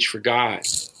to reach for God.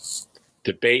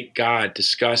 Debate God,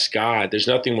 discuss God. There's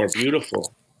nothing more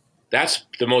beautiful. That's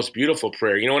the most beautiful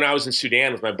prayer. When I was in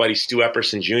Sudan with my buddy Stu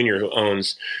Epperson Jr., who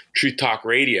owns Truth Talk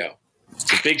Radio,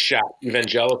 it's a big shot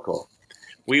evangelical.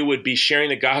 We would be sharing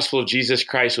the gospel of Jesus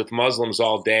Christ with Muslims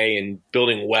all day and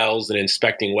building wells and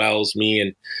inspecting wells, me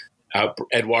and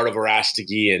Eduardo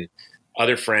Verastegui and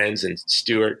other friends and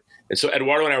Stuart. And so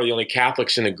Eduardo and I were the only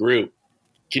Catholics in the group.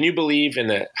 Can you believe in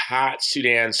the hot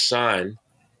Sudan sun,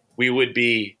 we would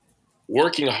be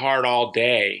working hard all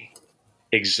day,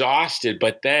 exhausted,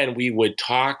 but then we would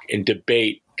talk and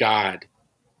debate God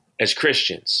as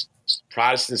Christians,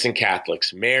 Protestants and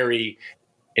Catholics, Mary,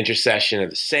 intercession of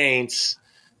the saints,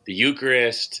 the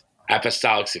Eucharist,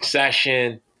 apostolic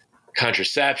succession,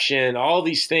 contraception, all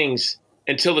these things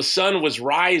until the sun was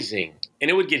rising, and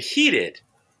it would get heated.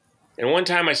 And one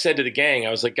time I said to the gang,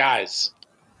 I was like, guys,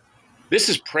 this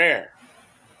is prayer.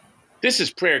 This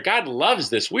is prayer. God loves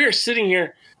this. We are sitting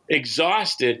here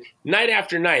exhausted night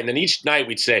after night. And then each night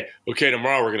we'd say, okay,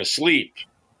 tomorrow we're going to sleep.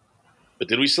 But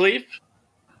did we sleep?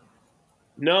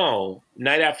 No.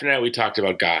 Night after night we talked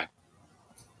about God.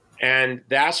 And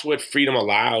that's what freedom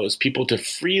allows people to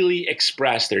freely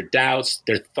express their doubts,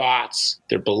 their thoughts,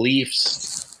 their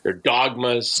beliefs, their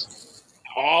dogmas,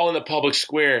 all in the public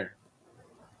square.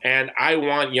 And I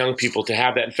want young people to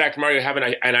have that. In fact, Mario, I have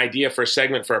an idea for a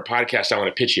segment for our podcast I want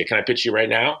to pitch you. Can I pitch you right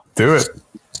now? Do it.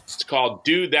 It's called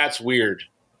Dude, That's Weird.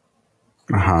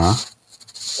 Uh-huh.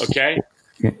 Okay?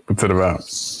 What's it about?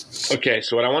 Okay,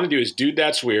 so what I want to do is Dude,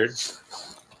 That's Weird.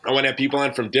 I want to have people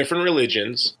on from different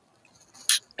religions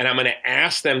and I'm going to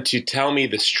ask them to tell me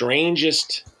the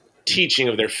strangest teaching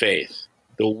of their faith,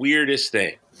 the weirdest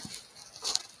thing.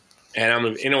 And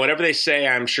I'm, whatever they say,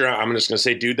 I'm sure I'm just going to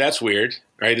say, dude, that's weird.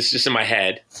 Right? This is just in my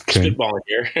head, spitballing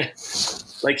here.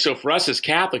 Like, so for us as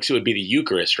Catholics, it would be the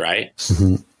Eucharist, right?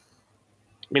 Mm-hmm.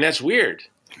 I mean, that's weird.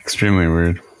 Extremely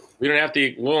weird. We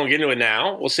won't get into it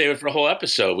now. We'll save it for a whole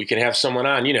episode. We can have someone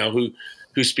on,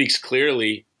 who speaks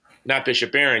clearly, not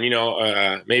Bishop Barron,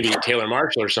 maybe Taylor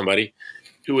Marshall or somebody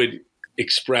who would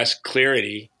express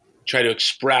clarity, try to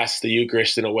express the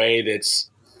Eucharist in a way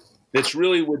that's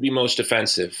really would be most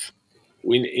offensive.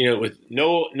 We, with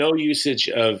no usage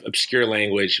of obscure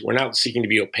language. We're not seeking to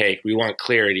be opaque. We want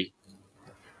clarity.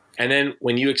 And then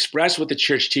when you express what the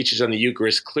church teaches on the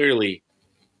Eucharist clearly,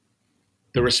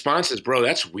 the response is, bro,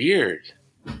 that's weird.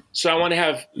 So I want to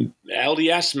have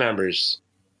LDS members,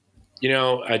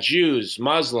 Jews,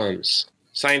 Muslims,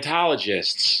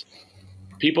 Scientologists,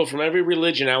 people from every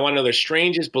religion. I want to know their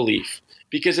strangest belief,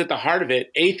 because at the heart of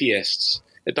it, atheists,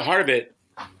 at the heart of it,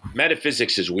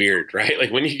 metaphysics is weird, right?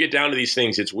 Like when you get down to these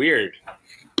things, it's weird.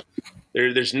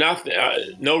 There's nothing,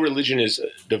 no religion is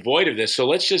devoid of this. So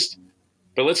let's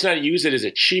not use it as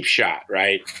a cheap shot,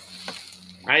 right?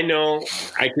 I know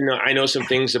some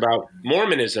things about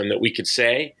Mormonism that we could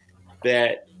say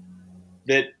that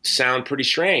sound pretty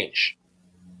strange.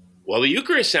 Well, the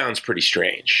Eucharist sounds pretty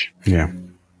strange. Yeah.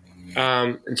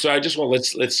 And so I just want,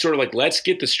 let's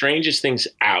get the strangest things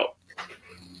out,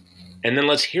 and then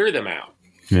let's hear them out.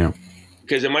 Yeah.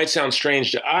 Because it might sound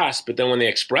strange to us, but then when they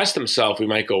express themselves, we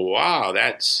might go, wow,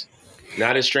 that's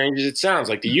not as strange as it sounds.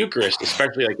 Like the Eucharist,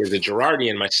 especially like as a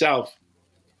Girardian myself,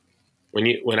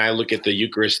 when I look at the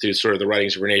Eucharist through sort of the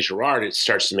writings of Rene Girard, it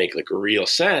starts to make like a real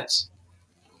sense.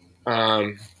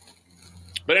 But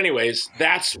anyways,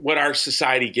 that's what our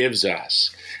society gives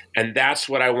us. And that's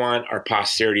what I want our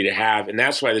posterity to have. And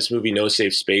that's why this movie, No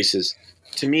Safe Spaces,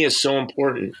 to me is so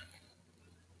important.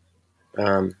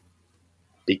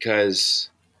 Because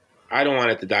I don't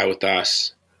want it to die with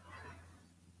us.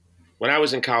 When I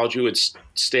was in college, we would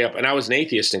stay up, and I was an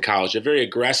atheist in college, a very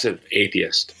aggressive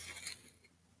atheist.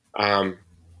 And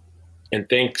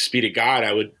thanks be to God,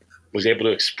 I was able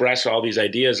to express all these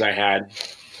ideas I had,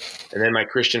 and then my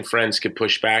Christian friends could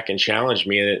push back and challenge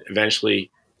me, and it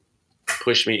eventually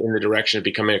pushed me in the direction of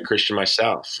becoming a Christian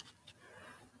myself.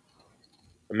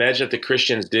 Imagine if the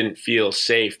Christians didn't feel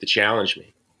safe to challenge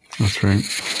me. That's right.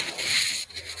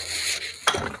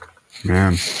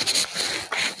 Man,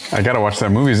 I gotta watch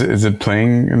that movie. Is it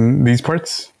playing in these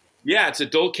parts? Yeah, it's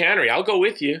Adult Cannery. I'll go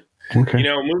with you. Okay.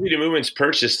 Movie to Movement's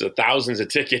purchased thousands of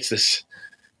tickets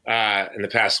in the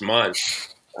past month.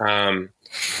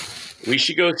 We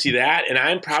should go see that, and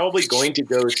I'm probably going to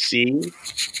go see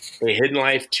A Hidden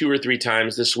Life 2 or 3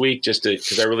 times this week, just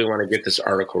because I really want to get this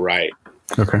article right.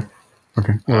 Okay.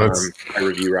 Well, I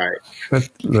review right.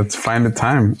 Let's find a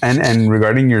time. And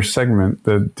regarding your segment,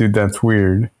 the dude that's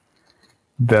weird,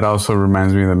 that also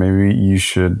reminds me that maybe you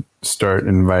should start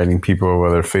inviting people of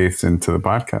other faiths into the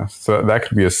podcast. So that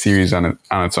could be a series on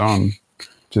its own,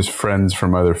 just friends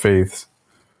from other faiths.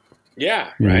 Yeah,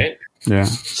 right. Yeah,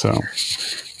 so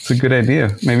it's a good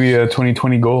idea. Maybe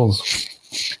 2020 goals.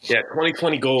 Yeah,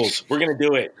 2020 goals. We're gonna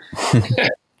do it.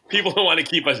 People don't want to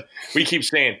keep us. We keep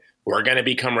saying we're gonna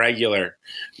become regular.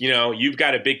 You've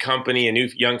got a big company, a new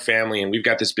young family, and we've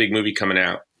got this big movie coming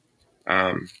out.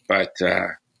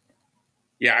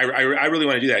 Yeah, I really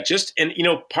want to do that.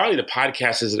 Partly the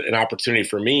podcast is an opportunity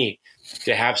for me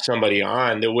to have somebody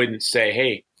on that wouldn't say,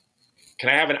 hey, can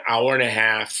I have an hour and a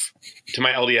half to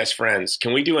my LDS friends?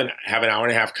 Can we have an hour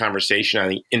and a half conversation on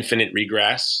the infinite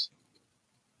regress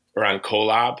or on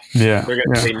Kolob? Yeah. They're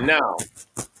going to say, no.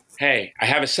 Hey, I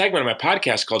have a segment on my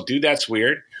podcast called Dude, That's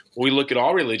Weird. We look at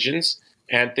all religions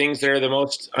and things that are the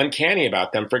most uncanny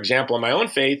about them. For example, in my own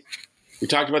faith, we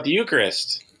talked about the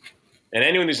Eucharist. And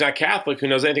anyone who's not Catholic who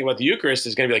knows anything about the Eucharist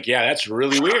is going to be like, yeah, that's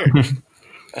really weird.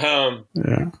 And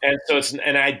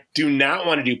I do not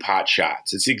want to do pot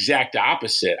shots. It's the exact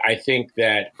opposite. I think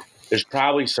that there's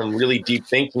probably some really deep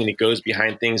thinking that goes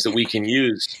behind things that we can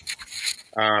use,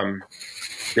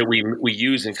 that we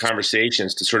use in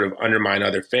conversations to sort of undermine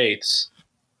other faiths.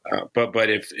 But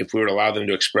if we were to allow them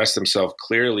to express themselves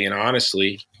clearly and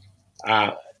honestly,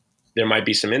 there might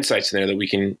be some insights in there that we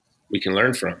can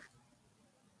learn from.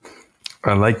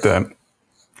 I like that.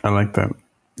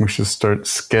 We should start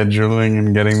scheduling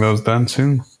and getting those done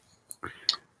soon.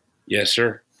 Yes,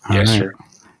 sir. Sir.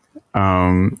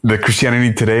 The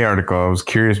Christianity Today article, I was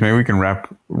curious. Maybe we can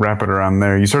wrap it around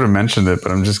there. You sort of mentioned it,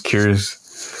 but I'm just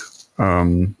curious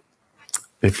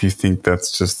if you think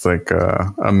that's just like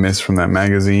a miss from that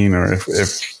magazine, or if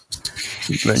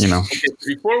you know. Okay,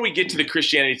 before we get to the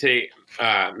Christianity Today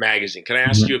magazine, can I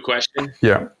ask you a question?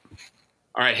 Yeah.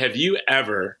 All right. Have you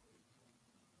ever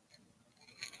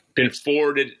been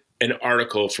forwarded an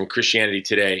article from Christianity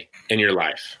Today in your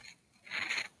life?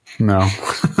 No.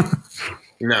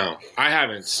 No, I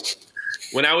haven't.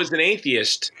 When I was an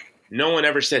atheist, no one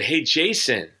ever said, hey,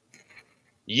 Jason,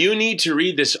 you need to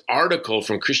read this article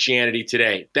from Christianity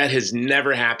Today. That has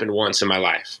never happened once in my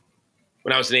life.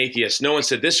 When I was an atheist, no one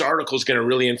said, this article is going to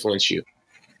really influence you.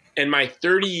 In my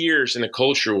 30 years in the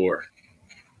culture war,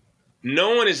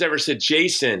 no one has ever said,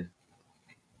 Jason,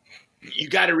 you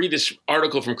got to read this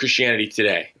article from Christianity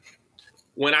Today.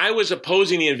 When I was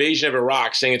opposing the invasion of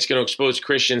Iraq, saying it's going to expose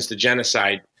Christians to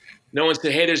genocide, no one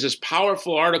said, hey, there's this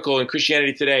powerful article in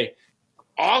Christianity Today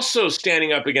also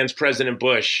standing up against President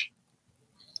Bush.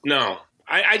 No,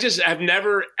 I just have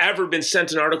never, ever been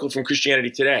sent an article from Christianity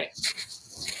Today.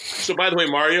 So, by the way,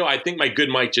 Mario, I think my good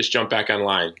mic just jumped back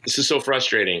online. This is so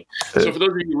frustrating. So for those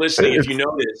of you listening, if you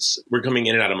notice, we're coming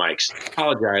in and out of mics.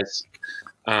 Apologize.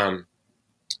 We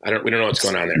don't know what's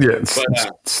going on there. Yeah,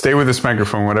 but, stay with this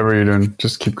microphone, whatever you're doing.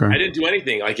 Just keep going. I didn't do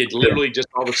anything. Like it literally just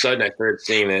all of a sudden I started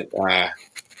seeing that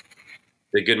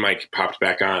the good mic popped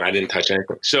back on. I didn't touch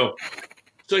anything. So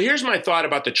here's my thought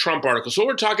about the Trump article. So what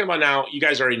we're talking about now, you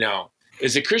guys already know,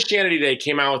 is that Christianity Today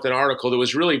came out with an article that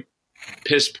was really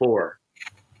piss poor,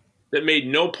 that made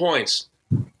no points.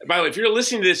 By the way, if you're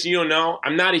listening to this and you don't know,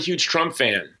 I'm not a huge Trump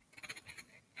fan.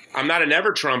 I'm not an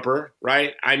ever-Trumper,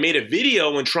 right? I made a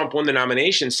video when Trump won the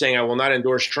nomination saying I will not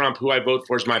endorse Trump. Who I vote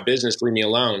for is my business. Leave me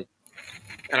alone.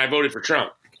 And I voted for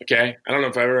Trump, okay? I don't know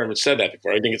if I've ever said that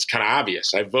before. I think it's kind of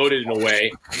obvious. I voted in a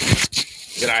way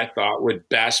that I thought would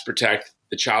best protect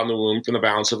the child in the womb from the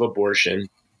violence of abortion,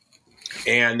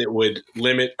 and it would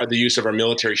limit the use of our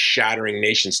military shattering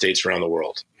nation states around the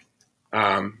world.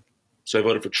 So I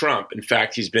voted for Trump. In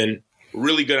fact, he's been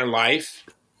really good in life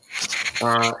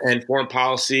and foreign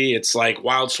policy. It's like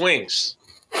wild swings.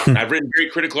 I've written very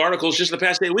critical articles just in the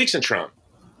past 8 weeks on Trump.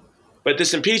 But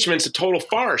this impeachment's a total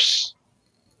farce.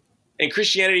 And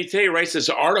Christianity Today writes this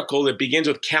article that begins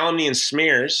with calumny and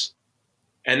smears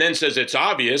and then says it's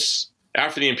obvious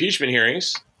after the impeachment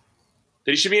hearings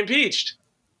that he should be impeached.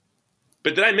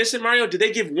 But did I miss it, Mario? Did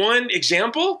they give one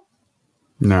example?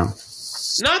 No.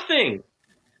 Nothing.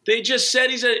 They just said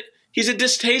he's a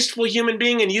distasteful human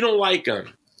being and you don't like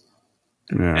him.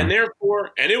 Yeah. And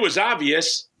therefore, and it was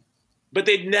obvious, but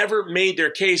they'd never made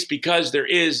their case because there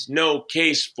is no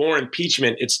case for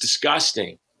impeachment. It's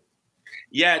disgusting.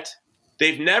 Yet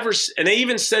they've never, and they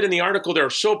even said in the article, they're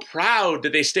so proud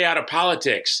that they stay out of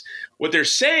politics. What they're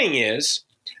saying is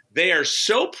they are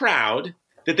so proud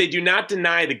that they do not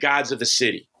deny the gods of the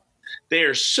city. They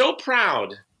are so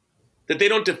proud that they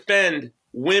don't defend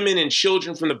women and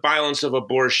children from the violence of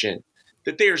abortion,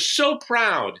 that they are so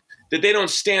proud that they don't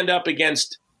stand up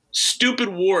against stupid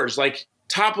wars like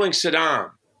toppling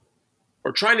Saddam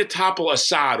or trying to topple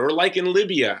Assad, or like in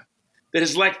Libya that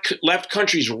has left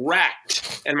countries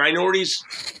wrecked and minorities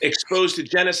exposed to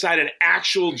genocide, and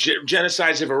actual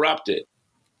genocides have erupted.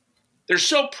 They're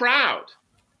so proud.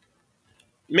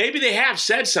 Maybe they have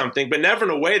said something, but never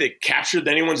in a way that captured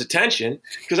anyone's attention,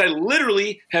 because I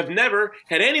literally have never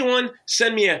had anyone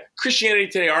send me a Christianity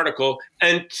Today article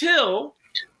until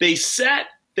they set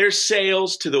their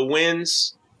sails to the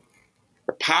winds,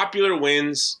 the popular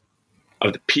winds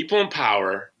of the people in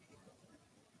power,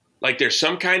 like they're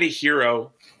some kind of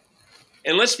hero.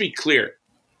 And let's be clear.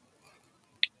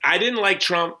 I didn't like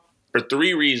Trump for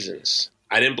 3 reasons.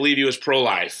 I didn't believe he was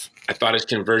pro-life. I thought his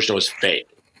conversion was fake.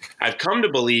 I've come to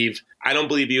believe, I don't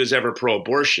believe he was ever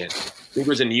pro-abortion. I think he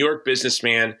was a New York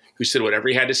businessman who said whatever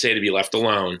he had to say to be left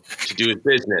alone, to do his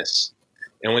business.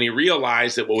 And when he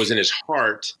realized that what was in his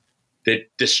heart, that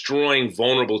destroying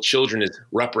vulnerable children is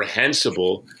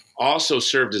reprehensible, also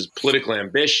served as political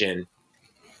ambition,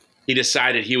 he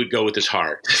decided he would go with his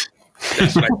heart.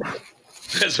 That's what I think.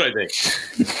 That's what I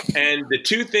think. And the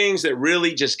 2 things that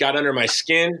really just got under my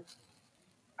skin,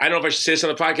 I don't know if I should say this on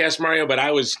the podcast, Mario, but I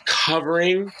was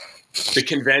covering the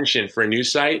convention for a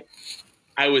news site.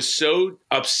 I was so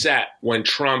upset when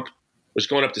Trump was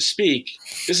going up to speak.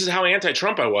 This is how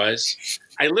anti-Trump I was.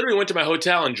 I literally went to my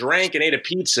hotel and drank and ate a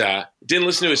pizza, didn't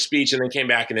listen to his speech, and then came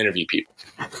back and interviewed people.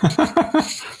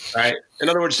 Right? In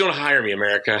other words, don't hire me,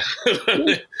 America.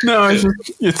 No,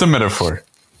 it's a metaphor.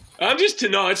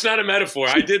 No, it's not a metaphor.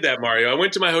 I did that, Mario. I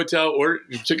went to my hotel,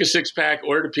 took a 6-pack,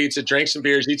 ordered a pizza, drank some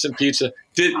beers, eat some pizza,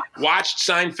 watched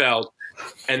Seinfeld,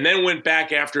 and then went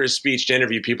back after his speech to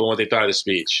interview people and what they thought of the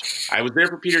speech. I was there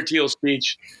for Peter Thiel's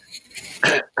speech.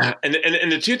 And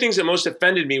the 2 things that most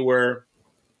offended me were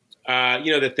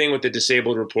The thing with the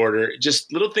disabled reporter,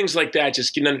 just little things like that,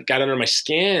 just got under my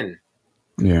skin.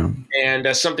 Yeah.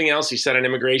 And something else he said on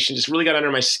immigration just really got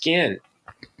under my skin.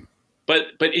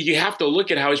 But you have to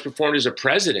look at how he's performed as a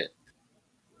president.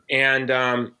 And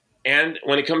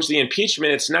when it comes to the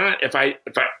impeachment, it's not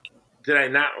did I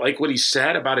not like what he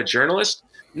said about a journalist?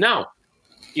 No.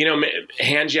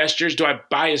 Hand gestures. Do I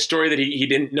buy a story that he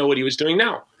didn't know what he was doing?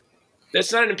 No.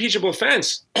 That's not an impeachable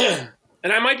offense.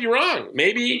 And I might be wrong.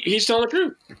 Maybe he's telling the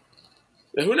truth.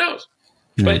 Who knows?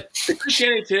 Yeah. But the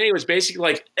Christianity Today was basically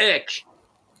like, ick.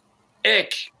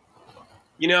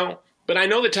 But I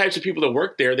know the types of people that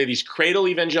work there. They're these cradle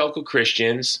evangelical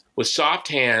Christians with soft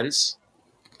hands,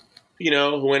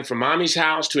 who went from mommy's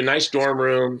house to a nice dorm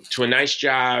room, to a nice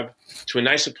job, to a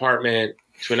nice apartment,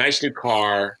 to a nice new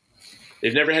car.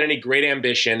 They've never had any great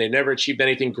ambition. They've never achieved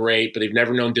anything great, but they've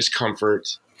never known discomfort.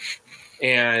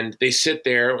 And they sit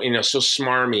there, so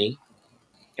smarmy,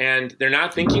 and they're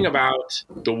not thinking about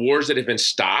the wars that have been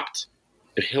stopped.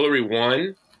 If Hillary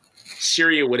won,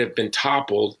 Syria would have been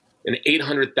toppled, and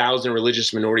 800,000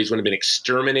 religious minorities would have been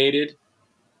exterminated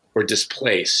or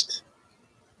displaced.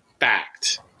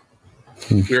 Fact.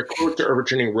 We are close to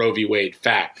overturning Roe v. Wade.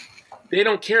 Fact. They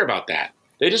don't care about that.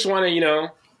 They just want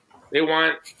to, they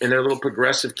want in their little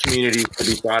progressive community to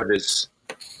be thought of as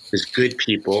good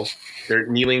people. They're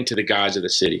kneeling to the gods of the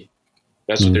city.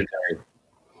 That's what they're doing.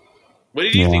 What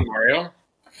did you think, Mario?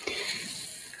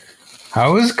 I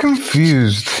was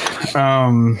confused.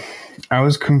 And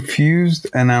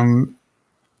I'm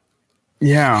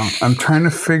trying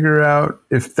to figure out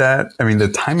if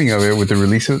the timing of it with the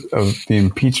release of the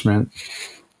impeachment,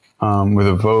 with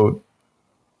a vote.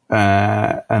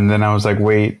 And then I was like,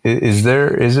 wait, is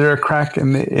there a crack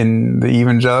in the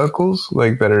evangelicals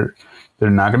like they're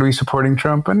not going to be supporting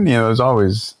Trump? And, there's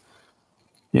always,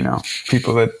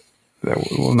 people that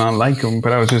will not like him.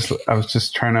 But I was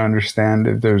just trying to understand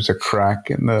if there's a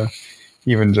crack in the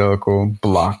evangelical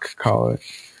bloc, call it.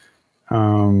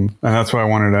 And that's why I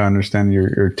wanted to understand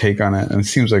your take on it. And it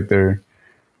seems like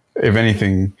if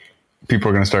anything, people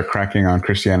are going to start cracking on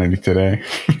Christianity Today.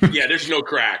 Yeah, there's no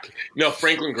crack. No,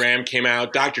 Franklin Graham came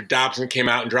out. Dr. Dobson came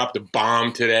out and dropped a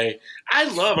bomb today. I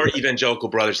love our evangelical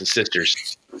brothers and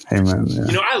sisters. Amen.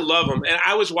 Yeah. I love them. And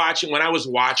when I was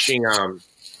watching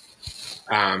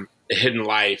Hidden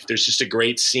Life, there's just a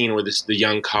great scene where the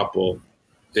young couple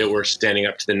that were standing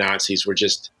up to the Nazis were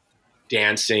just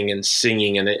dancing and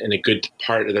singing in a good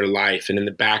part of their life. And in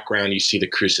the background, you see the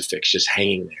crucifix just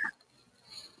hanging there.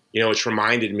 It's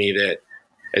reminded me that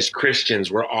as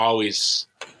Christians, we're always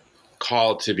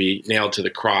called to be nailed to the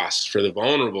cross for the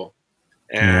vulnerable.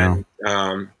 And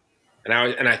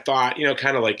I thought,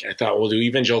 well, do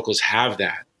evangelicals have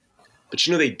that? But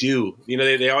they do.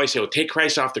 They always say, well, take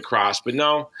Christ off the cross. But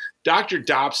no, Dr.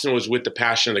 Dobson was with the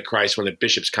Passion of the Christ when the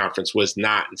Bishops' Conference was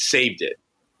not, and saved it.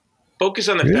 Focus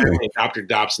on the fact that Dr.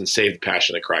 Dobson saved the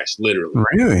Passion of the Christ, literally.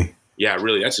 Really? Yeah,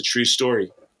 really. That's a true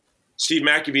story. Steve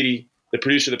McAvity, the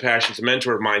producer of The Passion, is a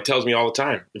mentor of mine, tells me all the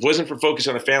time, if it wasn't for Focus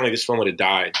on the Family, this film would have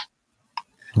died.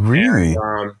 Really?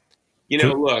 And,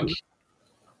 look.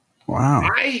 Wow.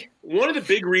 One of the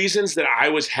big reasons that I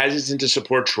was hesitant to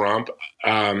support Trump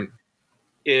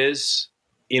is,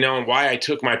 and why I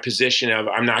took my position of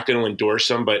I'm not going to endorse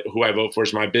him, but who I vote for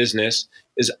is my business,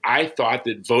 is I thought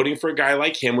that voting for a guy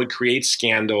like him would create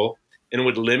scandal and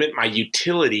would limit my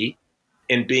utility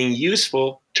in being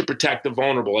useful to protect the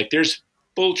vulnerable. Like, there's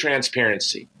full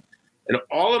transparency. And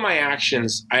all of my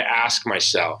actions, I ask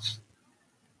myself,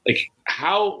 like,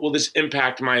 how will this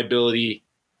impact my ability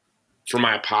for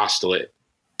my apostolate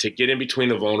to get in between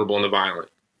the vulnerable and the violent?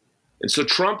 And so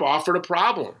Trump offered a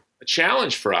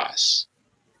challenge for us.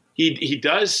 He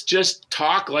does just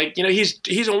talk like,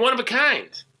 he's a one of a kind.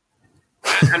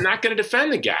 I'm not going to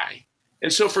defend the guy.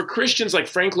 And so for Christians like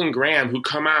Franklin Graham, who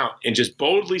come out and just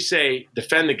boldly say,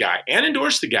 defend the guy and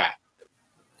endorse the guy,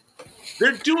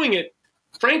 they're doing it.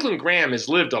 Franklin Graham has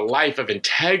lived a life of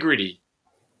integrity.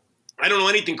 I don't know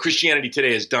anything Christianity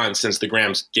Today has done since the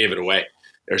Grahams gave it away,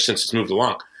 or since it's moved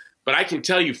along. But I can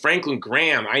tell you, Franklin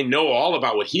Graham, I know all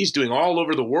about what he's doing all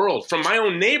over the world, from my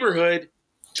own neighborhood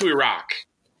to Iraq.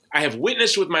 I have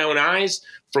witnessed with my own eyes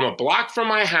from a block from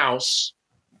my house,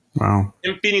 wow,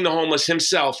 him feeding the homeless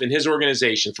himself and his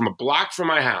organization, from a block from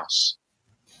my house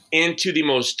into the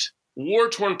most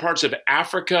war-torn parts of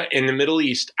Africa and the Middle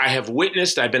East. I have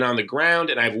witnessed, I've been on the ground,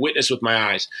 and I've witnessed with my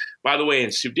eyes. By the way,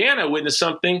 in Sudan, I witnessed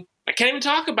something I can't even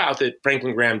talk about that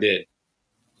Franklin Graham did.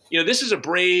 This is a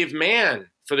brave man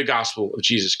for the gospel of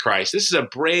Jesus Christ. This is a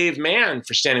brave man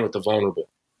for standing with the vulnerable.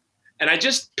 And I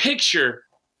just picture,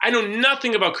 I know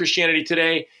nothing about Christianity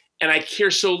Today, and I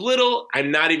care so little,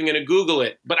 I'm not even going to Google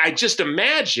it. But I just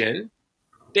imagine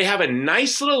they have a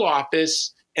nice little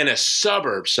office in a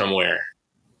suburb somewhere.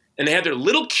 And they have their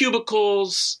little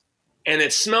cubicles, and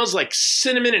it smells like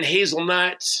cinnamon and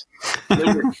hazelnut. They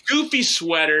wear goofy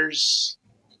sweaters,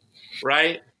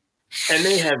 right? And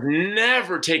they have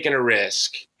never taken a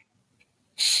risk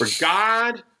for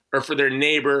God or for their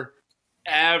neighbor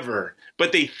ever.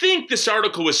 But they think this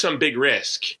article was some big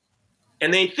risk.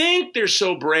 And they think they're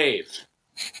so brave.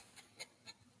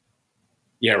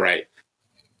 Yeah, right.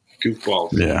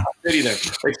 Goofballs. Yeah. Pity them.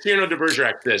 Like Cyrano de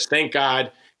Bergerac says, thank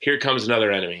God, here comes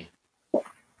another enemy.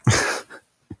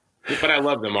 But I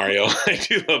love them, Mario. I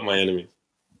do love my enemies.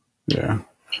 Yeah.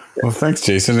 Well, thanks,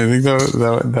 Jason. I think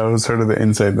that was sort of the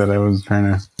insight that I was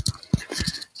trying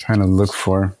to look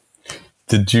for.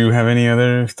 Did you have any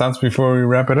other thoughts before we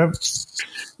wrap it up?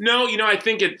 No, I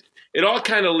think it all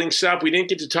kind of links up. We didn't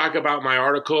get to talk about my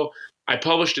article. I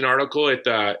published an article at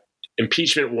the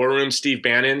Impeachment War Room, Steve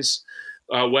Bannon's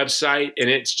website, and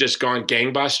it's just gone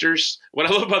gangbusters. What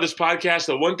I love about this podcast,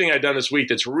 the one thing I've done this week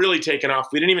that's really taken off,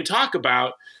 we didn't even talk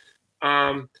about,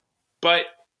 but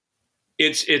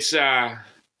it's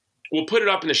we'll put it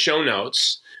up in the show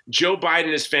notes. Joe Biden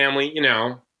and his family,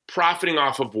 profiting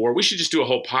off of war. We should just do a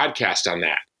whole podcast on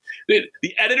that. The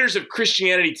editors of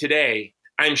Christianity Today,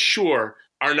 I'm sure,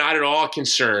 are not at all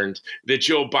concerned that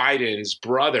Joe Biden's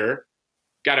brother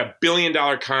got $1 billion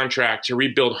contract to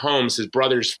rebuild homes. His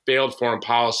brother's failed foreign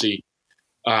policy.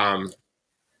 Joe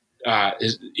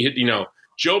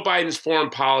Biden's foreign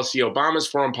policy, Obama's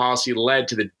foreign policy led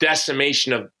to the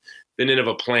decimation of the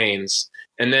Nineveh Plains.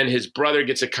 And then his brother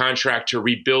gets a contract to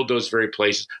rebuild those very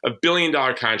places, $1 billion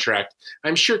contract.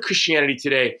 I'm sure Christianity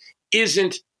Today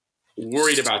isn't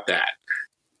worried about that.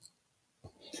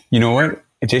 You know what,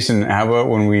 Jason, how about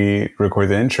when we record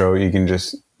the intro, you can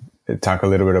just talk a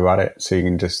little bit about it so you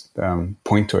can just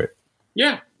point to it.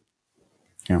 Yeah.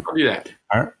 I'll do that.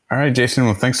 All right, Jason.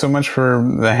 Well, thanks so much for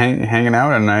the hanging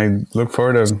out, and I look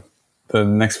forward to the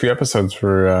next few episodes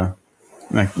for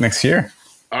next year.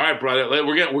 All right, brother.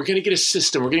 We're gonna get a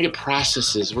system. We're gonna get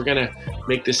processes. We're gonna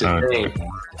make this a thing.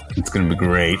 It's gonna be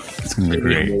great. It's gonna be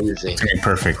great. Amazing. It's gonna be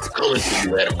perfect. All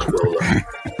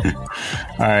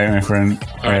right, my friend.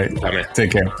 All right.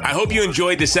 Take care. I hope you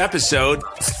enjoyed this episode.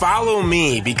 Follow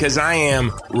me because I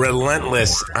am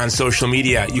relentless on social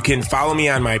media. You can follow me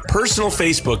on my personal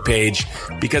Facebook page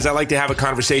because I like to have a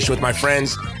conversation with my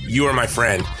friends. You are my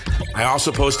friend. I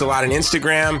also post a lot on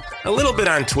Instagram, a little bit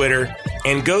on Twitter,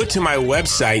 and go to my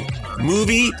website,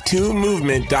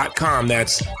 movie2movement.com.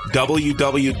 That's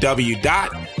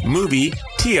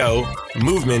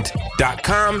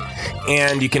www.movie2movement.com.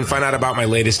 And you can find out about my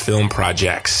latest film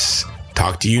projects.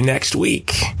 Talk to you next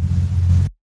week.